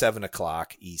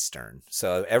 7:00 Eastern.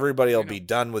 So everybody will be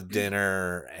done with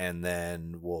dinner, and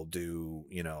then we'll do,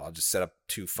 I'll just set up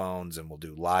 2 phones and we'll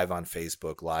do live on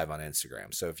Facebook, live on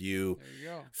Instagram. So if you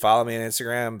follow me on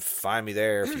Instagram, find me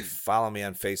there. If you follow me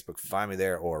on Facebook, find me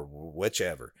there, or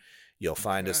whichever, you'll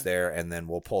find us there, and then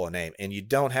we'll pull a name. And you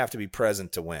don't have to be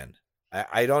present to win.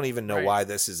 I don't even know why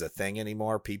this is a thing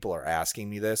anymore. People are asking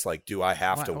me this, like, do I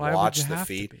have to watch the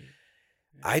feed?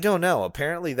 I don't know.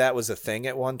 Apparently that was a thing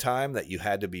at one time, that you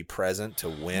had to be present to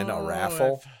win a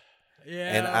raffle.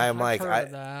 And I'm like,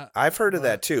 I've heard of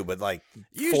that too, but like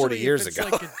 40 years ago.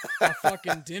 Like a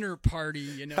fucking dinner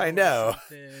party, I know.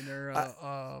 Or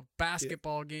a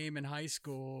basketball game in high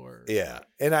school.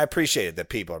 And I appreciate it that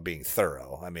people are being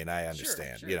thorough. I mean, I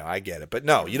understand. Sure. I get it. But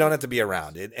no, you don't have to be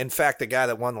around it. In fact, the guy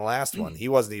that won the last one, he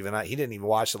didn't even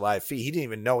watch the live feed. He didn't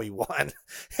even know he won.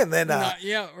 And then I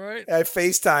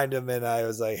FaceTimed him and I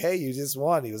was like, "Hey, you just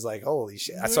won." He was like, "Holy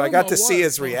shit." So I got to see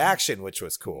his reaction, which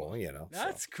was cool,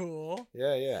 That's cool.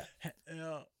 Yeah.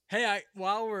 Hey,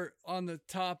 while we're on the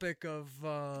topic of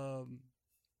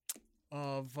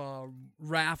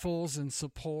raffles and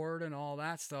support and all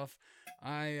that stuff,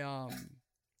 I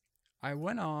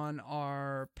went on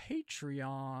our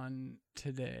Patreon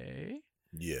today.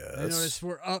 Yes. I noticed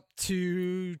we're up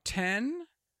to 10.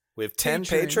 We have 10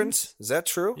 patrons. Is that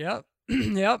true? Yep.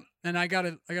 Yep. And I got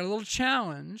a little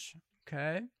challenge.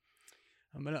 Okay.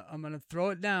 I'm gonna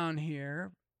throw it down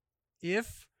here.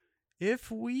 If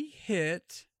we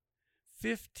hit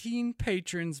 15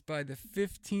 patrons by the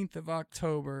 15th of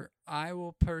October, I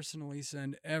will personally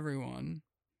send everyone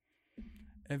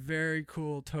a very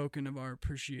cool token of our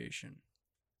appreciation.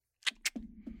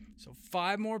 So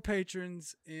 5 more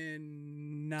patrons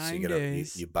in 9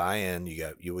 days. You buy in. We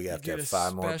have to have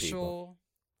 5 more people.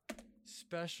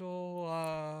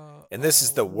 Special. And this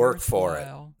is the work for it.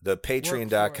 The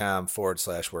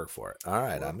patreon.com/work for it. All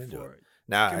right, I'm into it.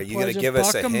 Now, You are can you going to pledge give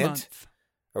us a $1 hint? month.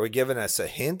 Are we giving us a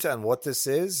hint on what this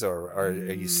is, or are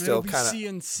you still It'll be kind of? Sea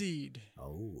and Seed.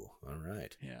 Oh, all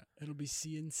right. Yeah, it'll be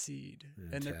Sea and Seed,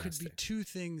 and there could be Fantastic. 2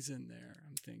 things in there.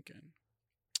 I'm thinking.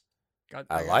 I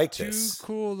got like 2 this.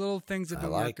 cool little things I've I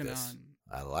been like working this. on.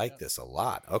 I like this a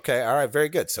lot. Okay, all right, very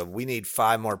good. So we need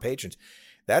 5 more patrons.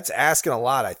 That's asking a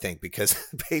lot, I think, because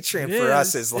Patreon It for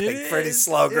us is. is like It pretty is.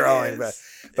 slow It growing. is.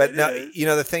 But It no, is. you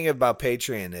know, the thing about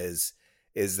Patreon is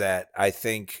that I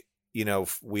think, you know,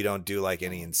 we don't do like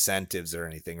any incentives or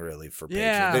anything really for Patreon.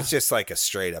 Yeah. It's just like a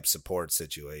straight up support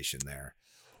situation there.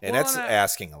 And Well, that's and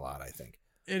asking a lot, I think.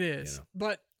 It is. know.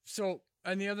 But so,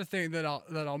 and the other thing that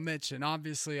I'll mention,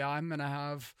 obviously, I'm gonna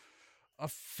have a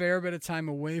fair bit of time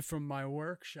away from my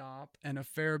workshop and a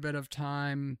fair bit of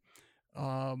time,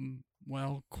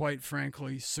 well, quite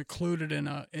frankly, secluded in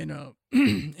a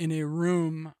in a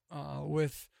room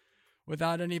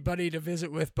without anybody to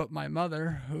visit with but my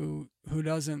mother, who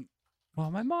doesn't. Well,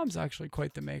 my mom's actually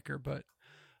quite the maker, but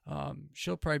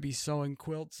she'll probably be sewing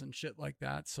quilts and shit like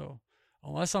that. So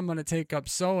unless I'm going to take up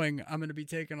sewing, I'm going to be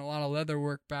taking a lot of leather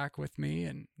work back with me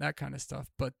and that kind of stuff.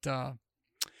 But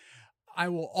I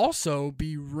will also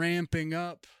be ramping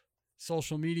up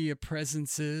social media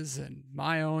presences and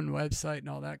my own website and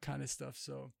all that kind of stuff.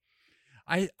 So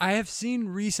I have seen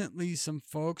recently some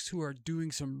folks who are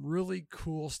doing some really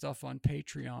cool stuff on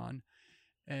Patreon,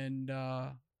 and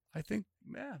I think,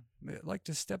 I'd like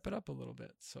to step it up a little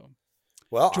bit. So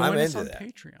Well, join I'm us into on that.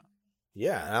 Patreon.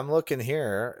 Yeah, and I'm looking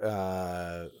here.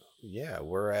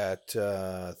 We're at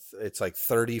it's like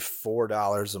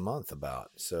 $34 a month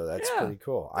about. So that's Yeah. pretty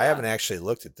cool. I haven't actually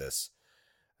looked at this.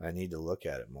 I need to look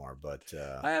at it more, but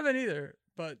I haven't either,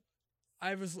 but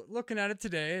I was looking at it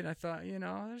today and I thought, you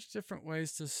know, there's different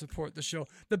ways to support the show.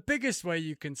 The biggest way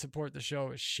you can support the show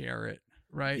is share it,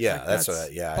 right? Yeah, Like, that's what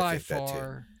I by think that too.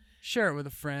 far. Share it with a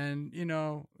friend, you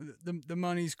know, the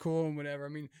money's cool and whatever. I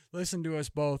mean, listen to us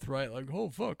both, right? Like,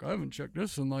 oh fuck, I haven't checked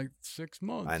this in like 6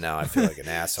 months. I know I feel like an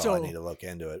asshole. So, I need to look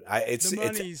into it. the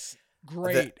money's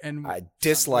great, and I we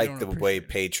dislike don't the way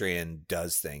appreciate it. Patreon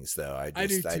does things, though. I I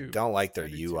do just I too. don't like their I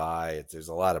do too. UI. There's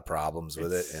a lot of problems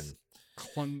with it, It's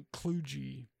and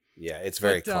kludgy. yeah, it's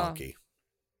very But, clunky.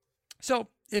 So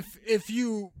if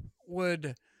you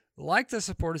would like to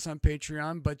support us on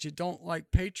Patreon, but you don't like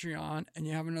Patreon and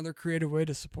you have another creative way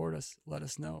to support us, let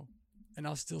us know, and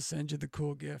I'll still send you the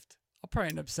cool gift. I'll probably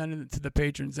end up sending it to the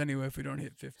patrons anyway if we don't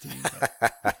hit 15. But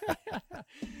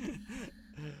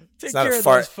Take It's not care a of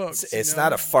fart. those folks. It's you not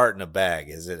know? a fart in a bag,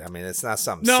 is it? I mean, it's not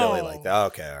something No. silly like that.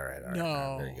 Okay, all right, all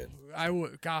No, very good. I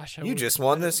would. Gosh, I You would- just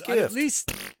won this I'd gift.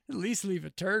 At least leave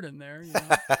a turd in there. You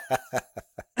know?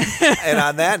 And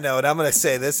on that note, I'm going to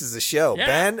say this is a show.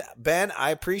 Yeah. Ben,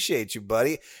 I appreciate you,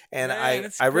 buddy, and Man,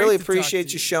 it's I really great to talk appreciate to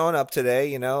you you. showing up today.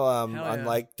 You know, Hell yeah.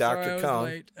 unlike Sorry I Dr. was Cone.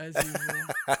 late, as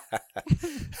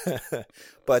usual.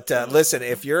 But listen,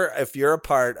 if you're a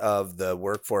part of the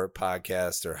Work For It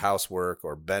podcast or Housework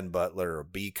or Ben Butler or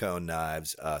B Cone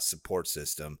Knives support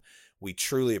system, we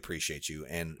truly appreciate you,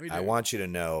 and We I do. want you to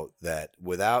know that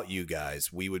without you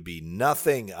guys, we would be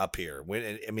nothing up here.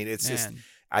 I mean, it's just. Man.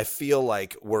 I feel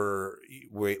like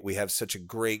we have such a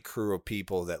great crew of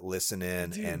people that listen in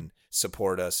We do. and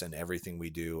support us in everything we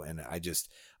do, and I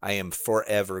am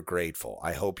forever grateful.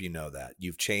 I hope you know that.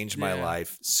 You've changed my Yeah.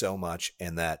 life so much,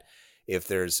 and that if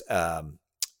there's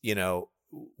you know,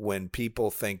 when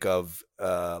people think of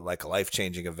like a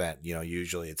life-changing event, you know,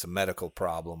 usually it's a medical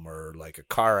problem or like a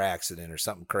car accident or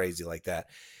something crazy like that.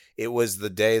 It was the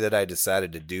day that I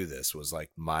decided to do this was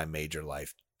like my major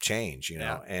life change, you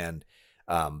know, and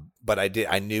but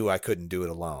I knew I couldn't do it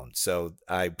alone. So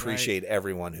I appreciate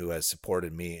everyone who has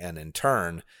supported me. And in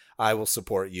turn, I will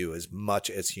support you as much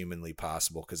as humanly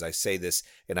possible. Cause I say this,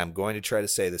 and I'm going to try to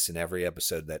say this in every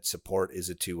episode, that support is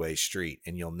a two-way street.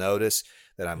 And you'll notice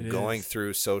that I'm It going is.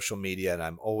 through social media and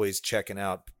I'm always checking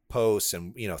out posts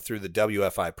and, you know, through the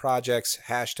WFI projects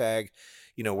hashtag,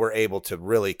 you know, we're able to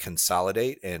really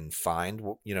consolidate and find,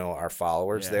 you know, our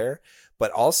followers Yeah. there. But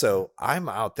also, I'm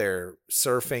out there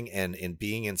surfing and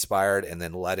being inspired and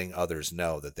then letting others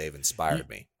know that they've inspired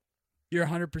me. You're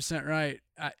 100% right.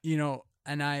 You know,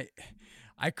 and I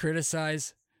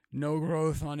criticize no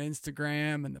growth on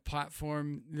Instagram and the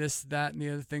platform, this, that, and the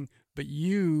other thing. But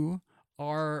you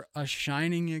are a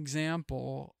shining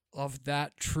example of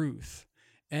that truth.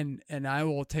 And I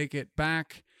will take it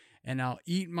back and I'll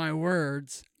eat my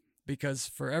words, because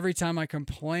for every time I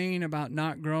complain about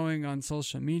not growing on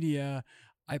social media,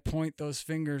 I point those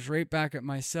fingers right back at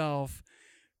myself.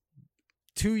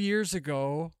 2 years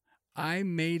ago, I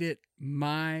made it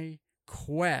my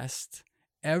quest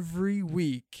every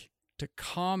week to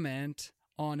comment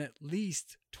on at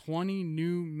least 20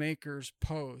 new makers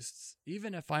posts.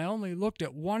 Even if I only looked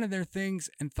at one of their things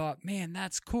and thought, man,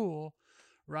 that's cool,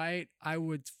 right? I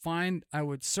would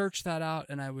search that out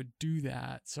and I would do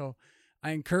that. So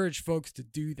I encourage folks to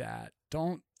do that.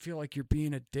 Don't feel like you're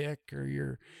being a dick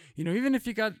or even if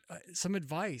you got some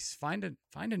advice, find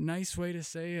a nice way to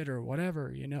say it or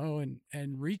whatever,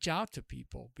 and reach out to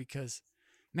people, because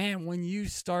man, when you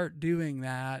start doing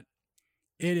that,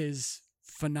 it is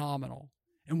phenomenal.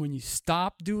 And when you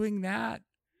stop doing that,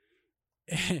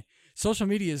 social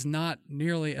media is not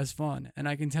nearly as fun. And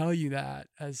I can tell you that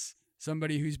as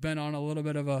somebody who's been on a little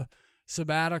bit of a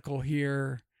sabbatical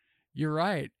here. You're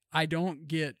right. I don't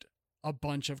get a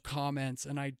bunch of comments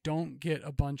and I don't get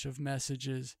a bunch of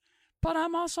messages, but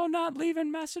I'm also not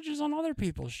leaving messages on other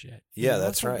people's shit. Yeah,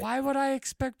 that's right. Why would I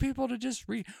expect people to just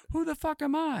read? Who the fuck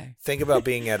am I? Think about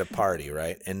being at a party,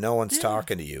 right? And no one's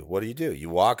talking to you. What do? You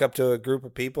walk up to a group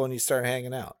of people and you start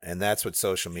hanging out. And that's what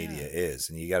social media is.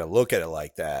 And you got to look at it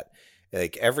like that.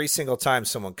 Like every single time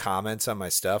someone comments on my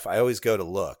stuff, I always go to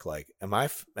look like, am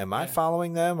I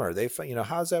following them? Or are they,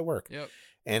 how does that work? Yep.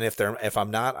 And if I'm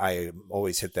not, I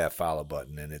always hit that follow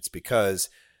button. And it's because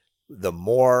the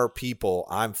more people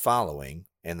I'm following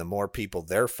and the more people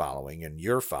they're following and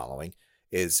you're following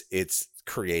it's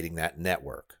creating that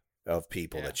network of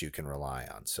people that you can rely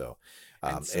on. So,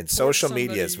 and social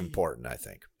media is important, I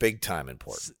think. Big time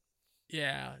important.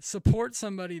 Yeah. Support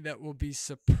somebody that will be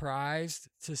surprised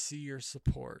to see your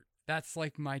support. That's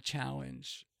like my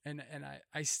challenge. And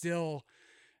I still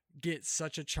get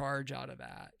such a charge out of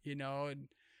that, and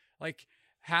like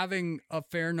having a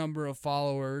fair number of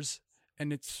followers,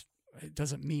 and it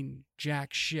doesn't mean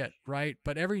jack shit, right?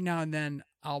 But every now and then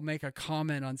I'll make a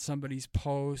comment on somebody's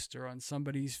post or on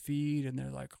somebody's feed and they're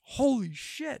like, holy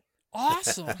shit,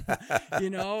 awesome.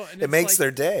 And it makes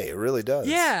their day. It really does.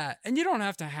 Yeah. And you don't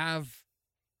have to have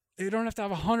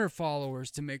 100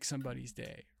 followers to make somebody's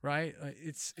day, right?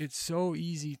 It's so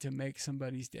easy to make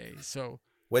somebody's day. So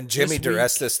when Jimmy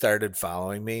DiResta started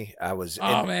following me, I was,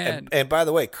 man. And by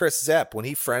the way, Chris Zepp, when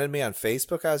he friended me on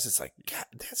Facebook, I was just like, God,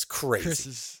 that's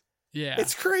crazy.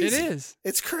 It's crazy. It is.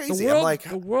 It's crazy.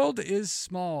 The world is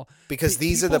small. Because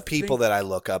these are the people that I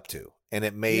look up to. And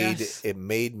it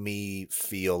made me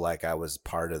feel like I was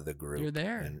part of the group. You're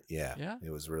there. And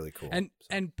it was really cool.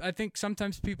 And I think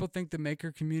sometimes people think the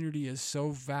maker community is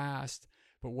so vast,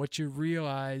 but what you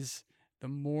realize the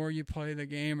more you play the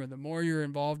game or the more you're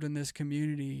involved in this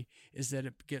community is that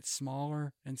it gets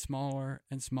smaller and smaller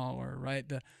and smaller, right?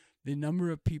 The number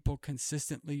of people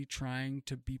consistently trying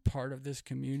to be part of this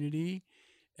community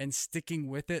and sticking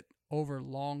with it over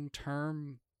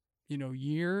long-term,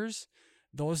 years,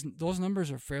 those numbers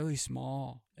are fairly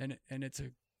small, and it's a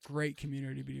great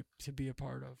community to be a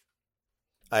part of.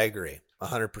 I agree,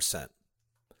 100%.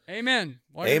 Amen.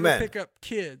 Why do you pick up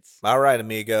kids? All right,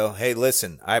 amigo. Hey,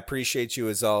 listen, I appreciate you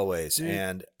as always,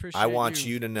 and I want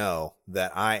you to know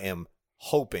that I am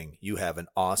hoping you have an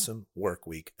awesome work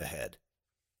week ahead.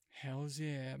 Hells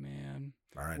yeah, man.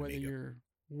 All right, whether amigo. You're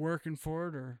working for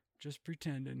it or just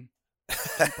pretending.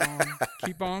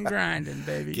 Keep on grinding,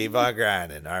 baby. Keep on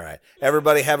grinding. All right.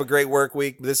 Everybody have a great work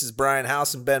week. This is Brian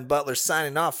House and Ben Butler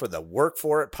signing off for the Work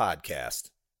For It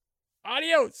podcast.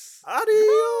 Adios.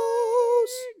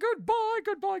 Goodbye.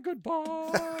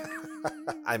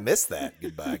 I missed that.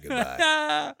 Goodbye.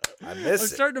 I'm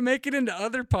starting to make it into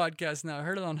other podcasts now. I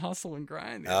heard it on Hustle and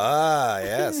Grind. Ah,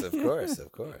 yes, of course.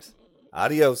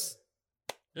 Adios.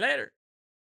 Later.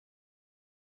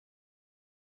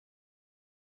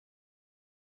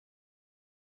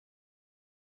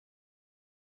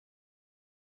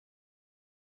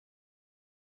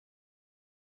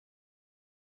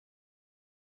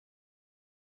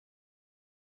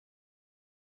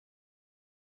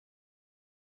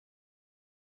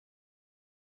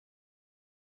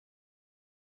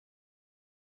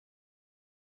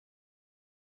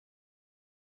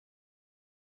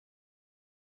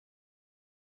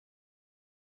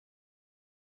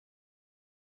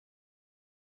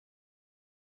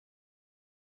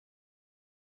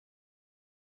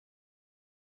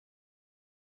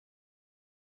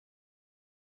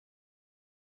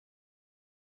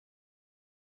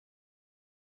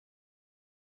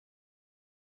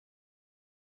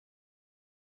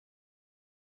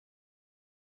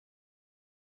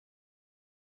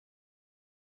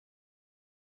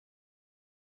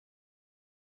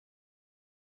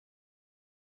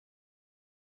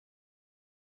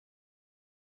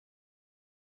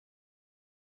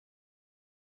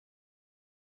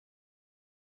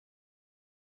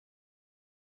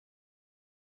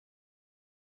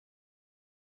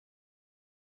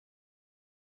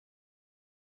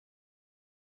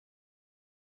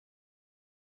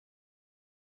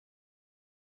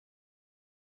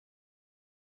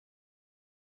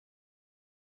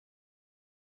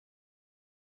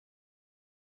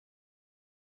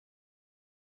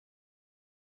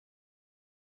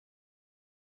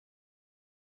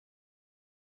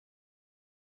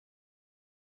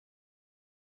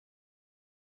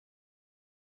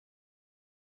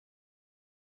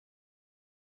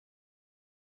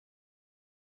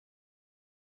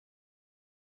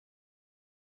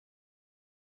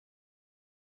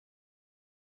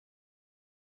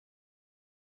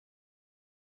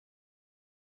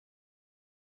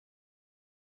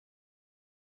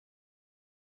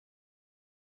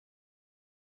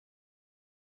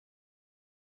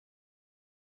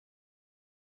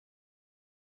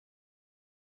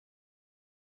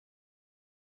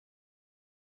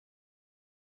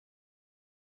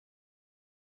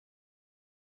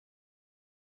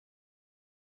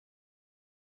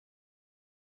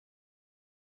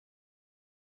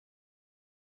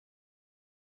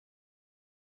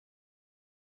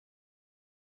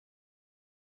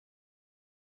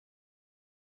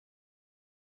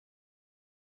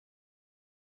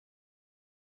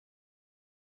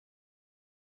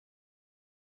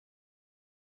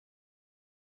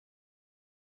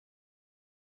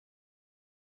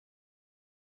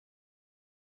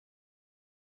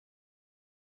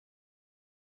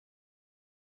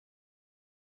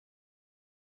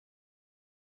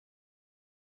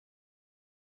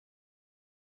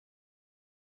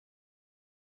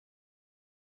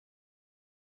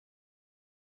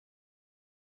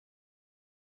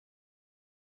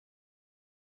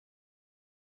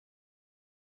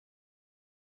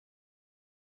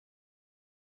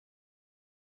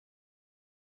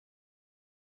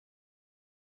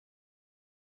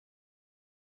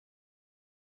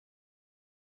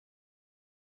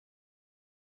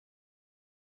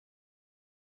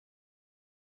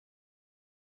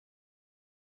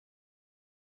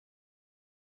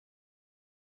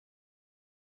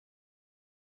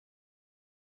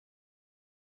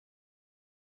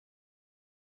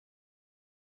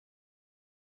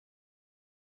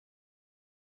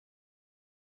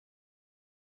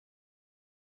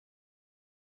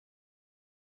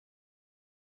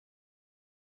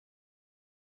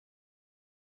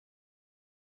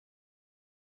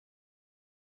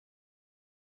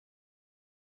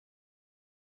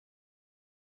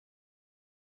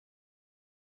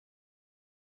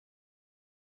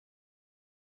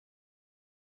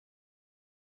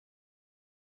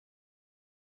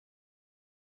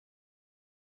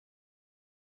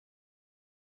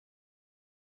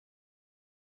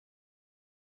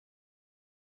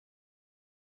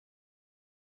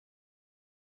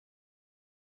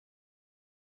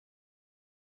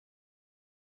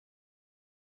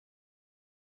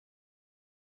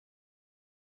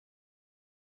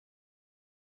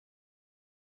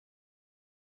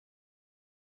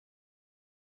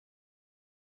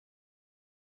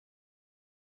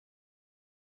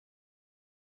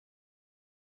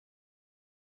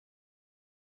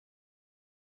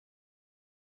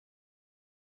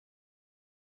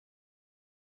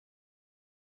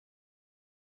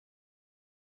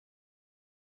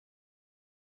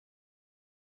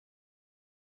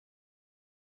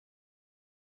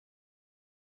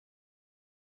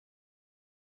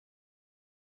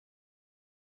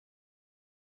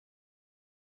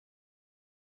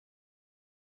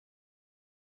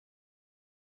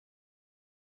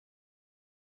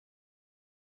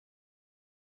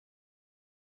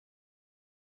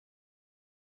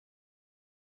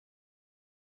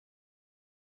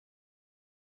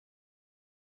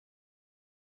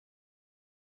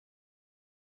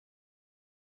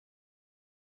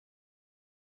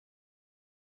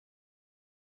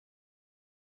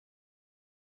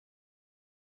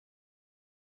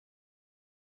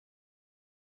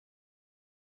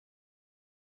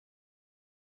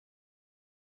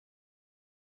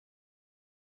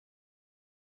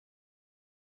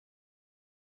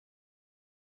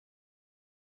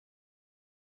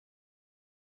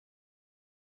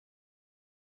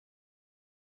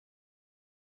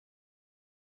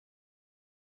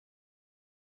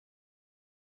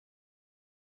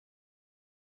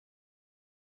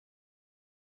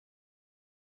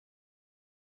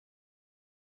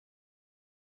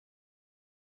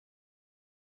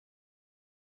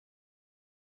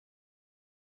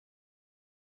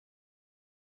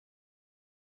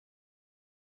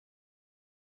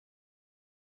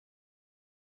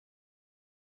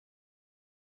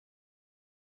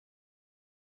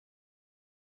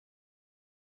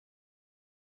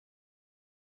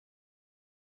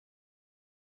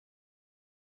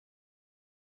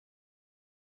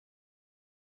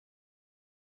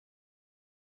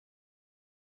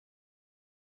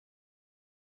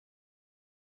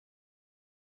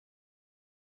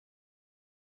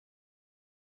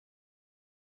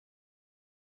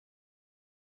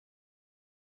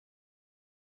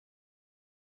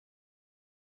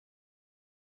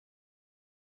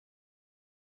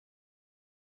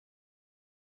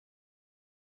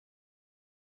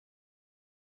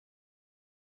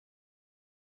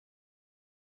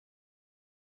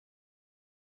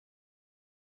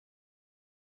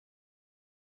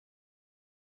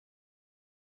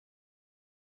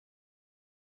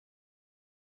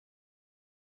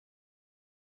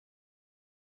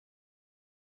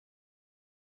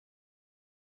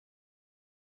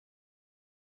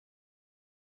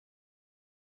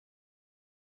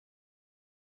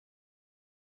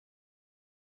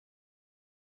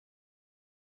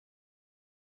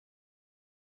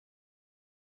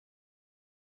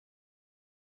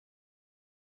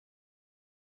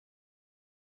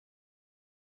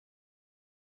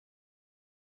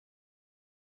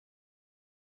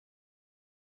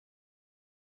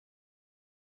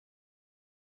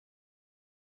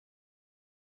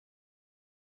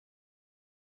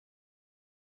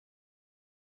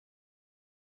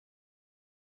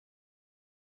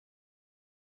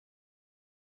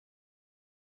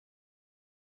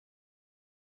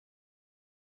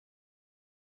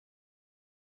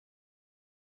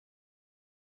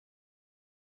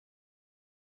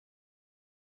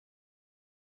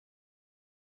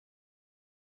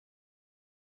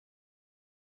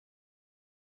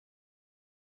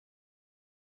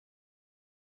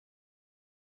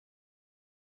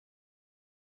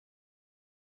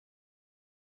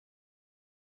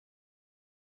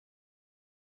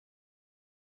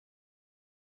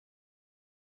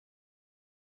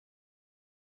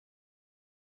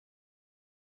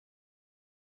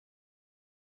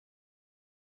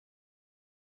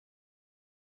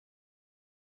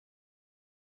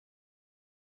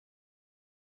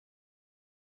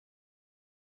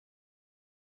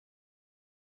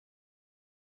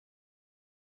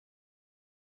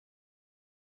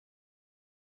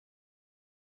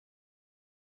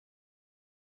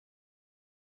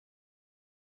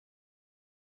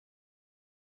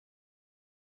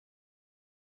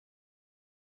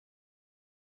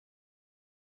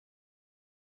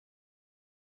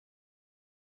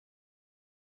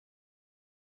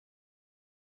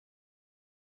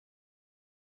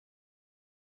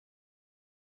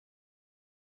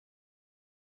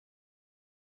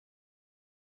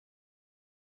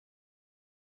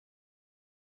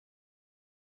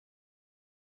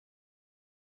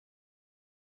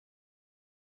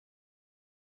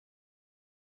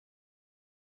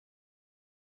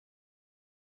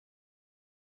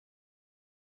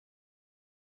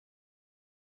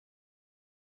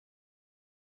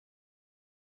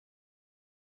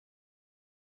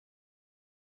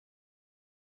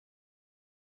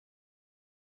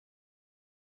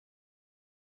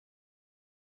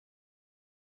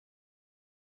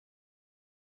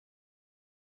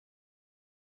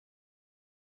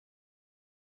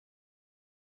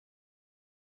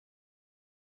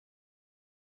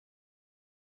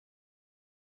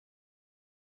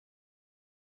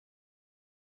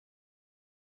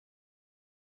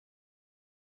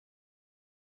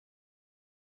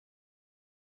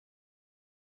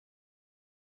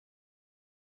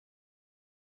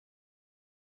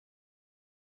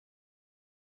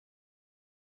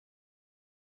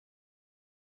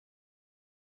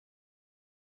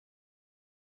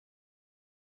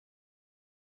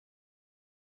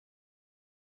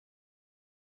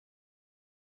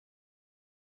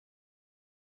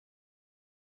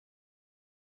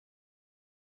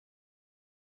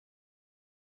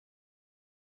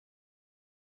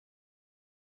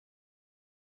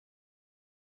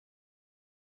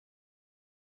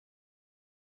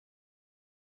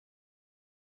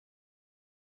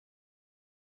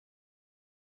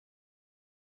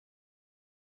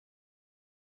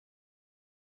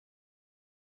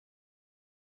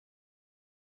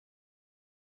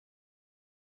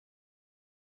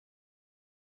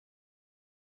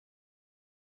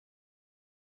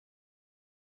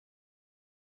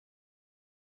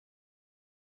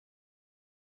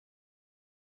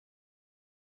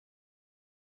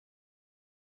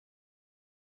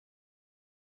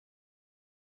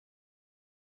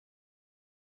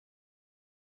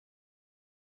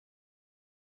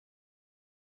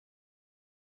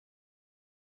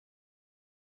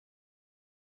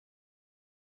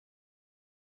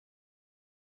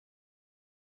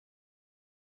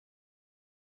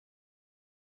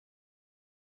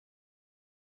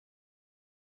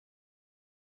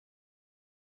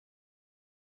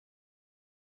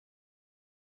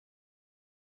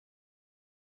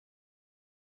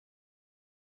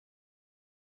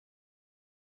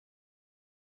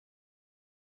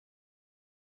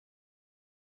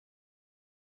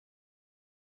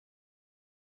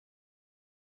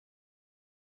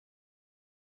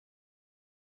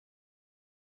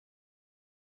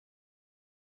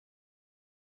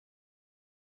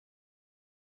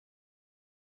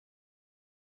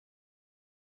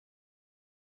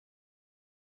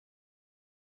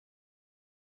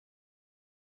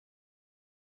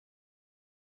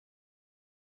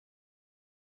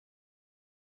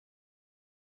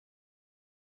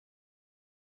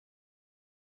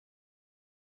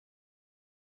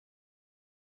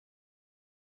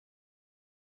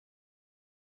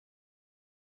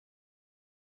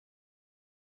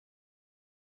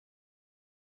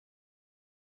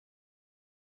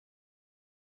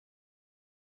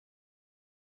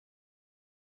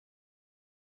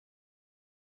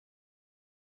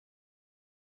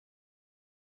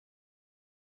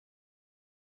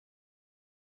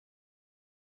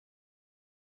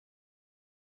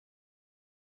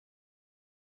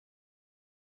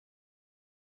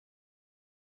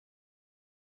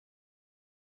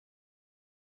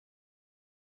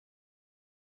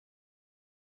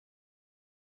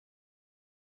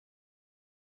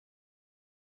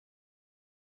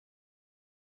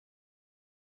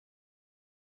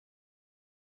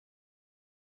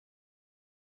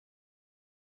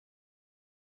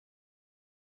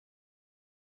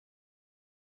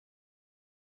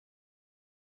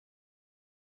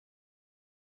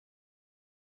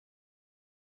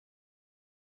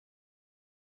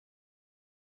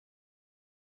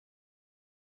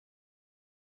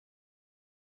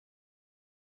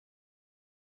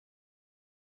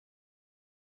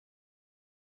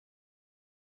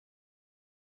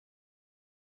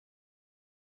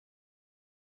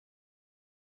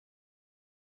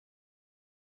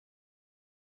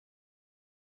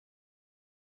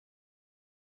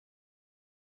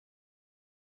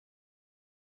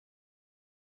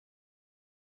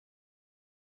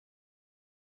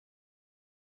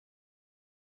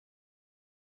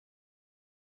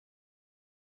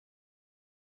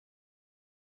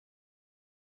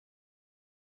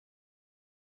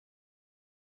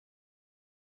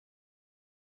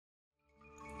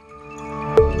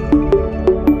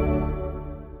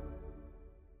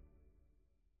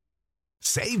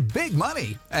 Save big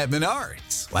money at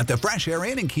Menards. Let the fresh air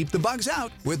in and keep the bugs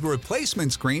out with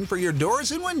replacement screen for your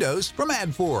doors and windows from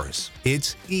AdForce.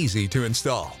 It's easy to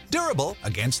install, durable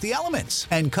against the elements,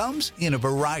 and comes in a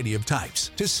variety of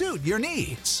types to suit your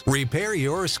needs. Repair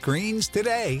your screens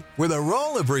today with a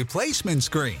roll of replacement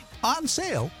screen. On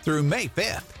sale through May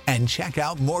 5th. And check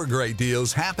out more great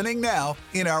deals happening now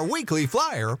in our weekly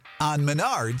flyer on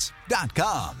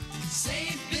Menards.com.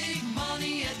 Save big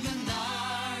money at Menards.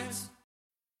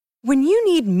 When you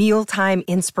need mealtime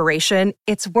inspiration,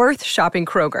 it's worth shopping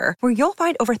Kroger, where you'll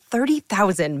find over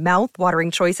 30,000 mouth-watering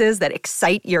choices that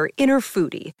excite your inner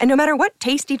foodie. And no matter what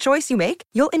tasty choice you make,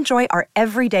 you'll enjoy our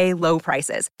everyday low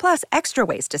prices, plus extra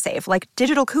ways to save, like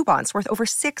digital coupons worth over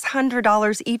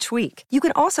 $600 each week. You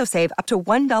can also save up to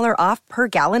 $1 off per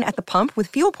gallon at the pump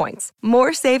with fuel points.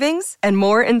 More savings and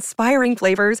more inspiring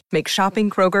flavors make shopping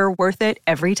Kroger worth it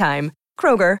every time.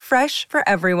 Kroger, fresh for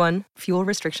everyone. Fuel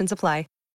restrictions apply.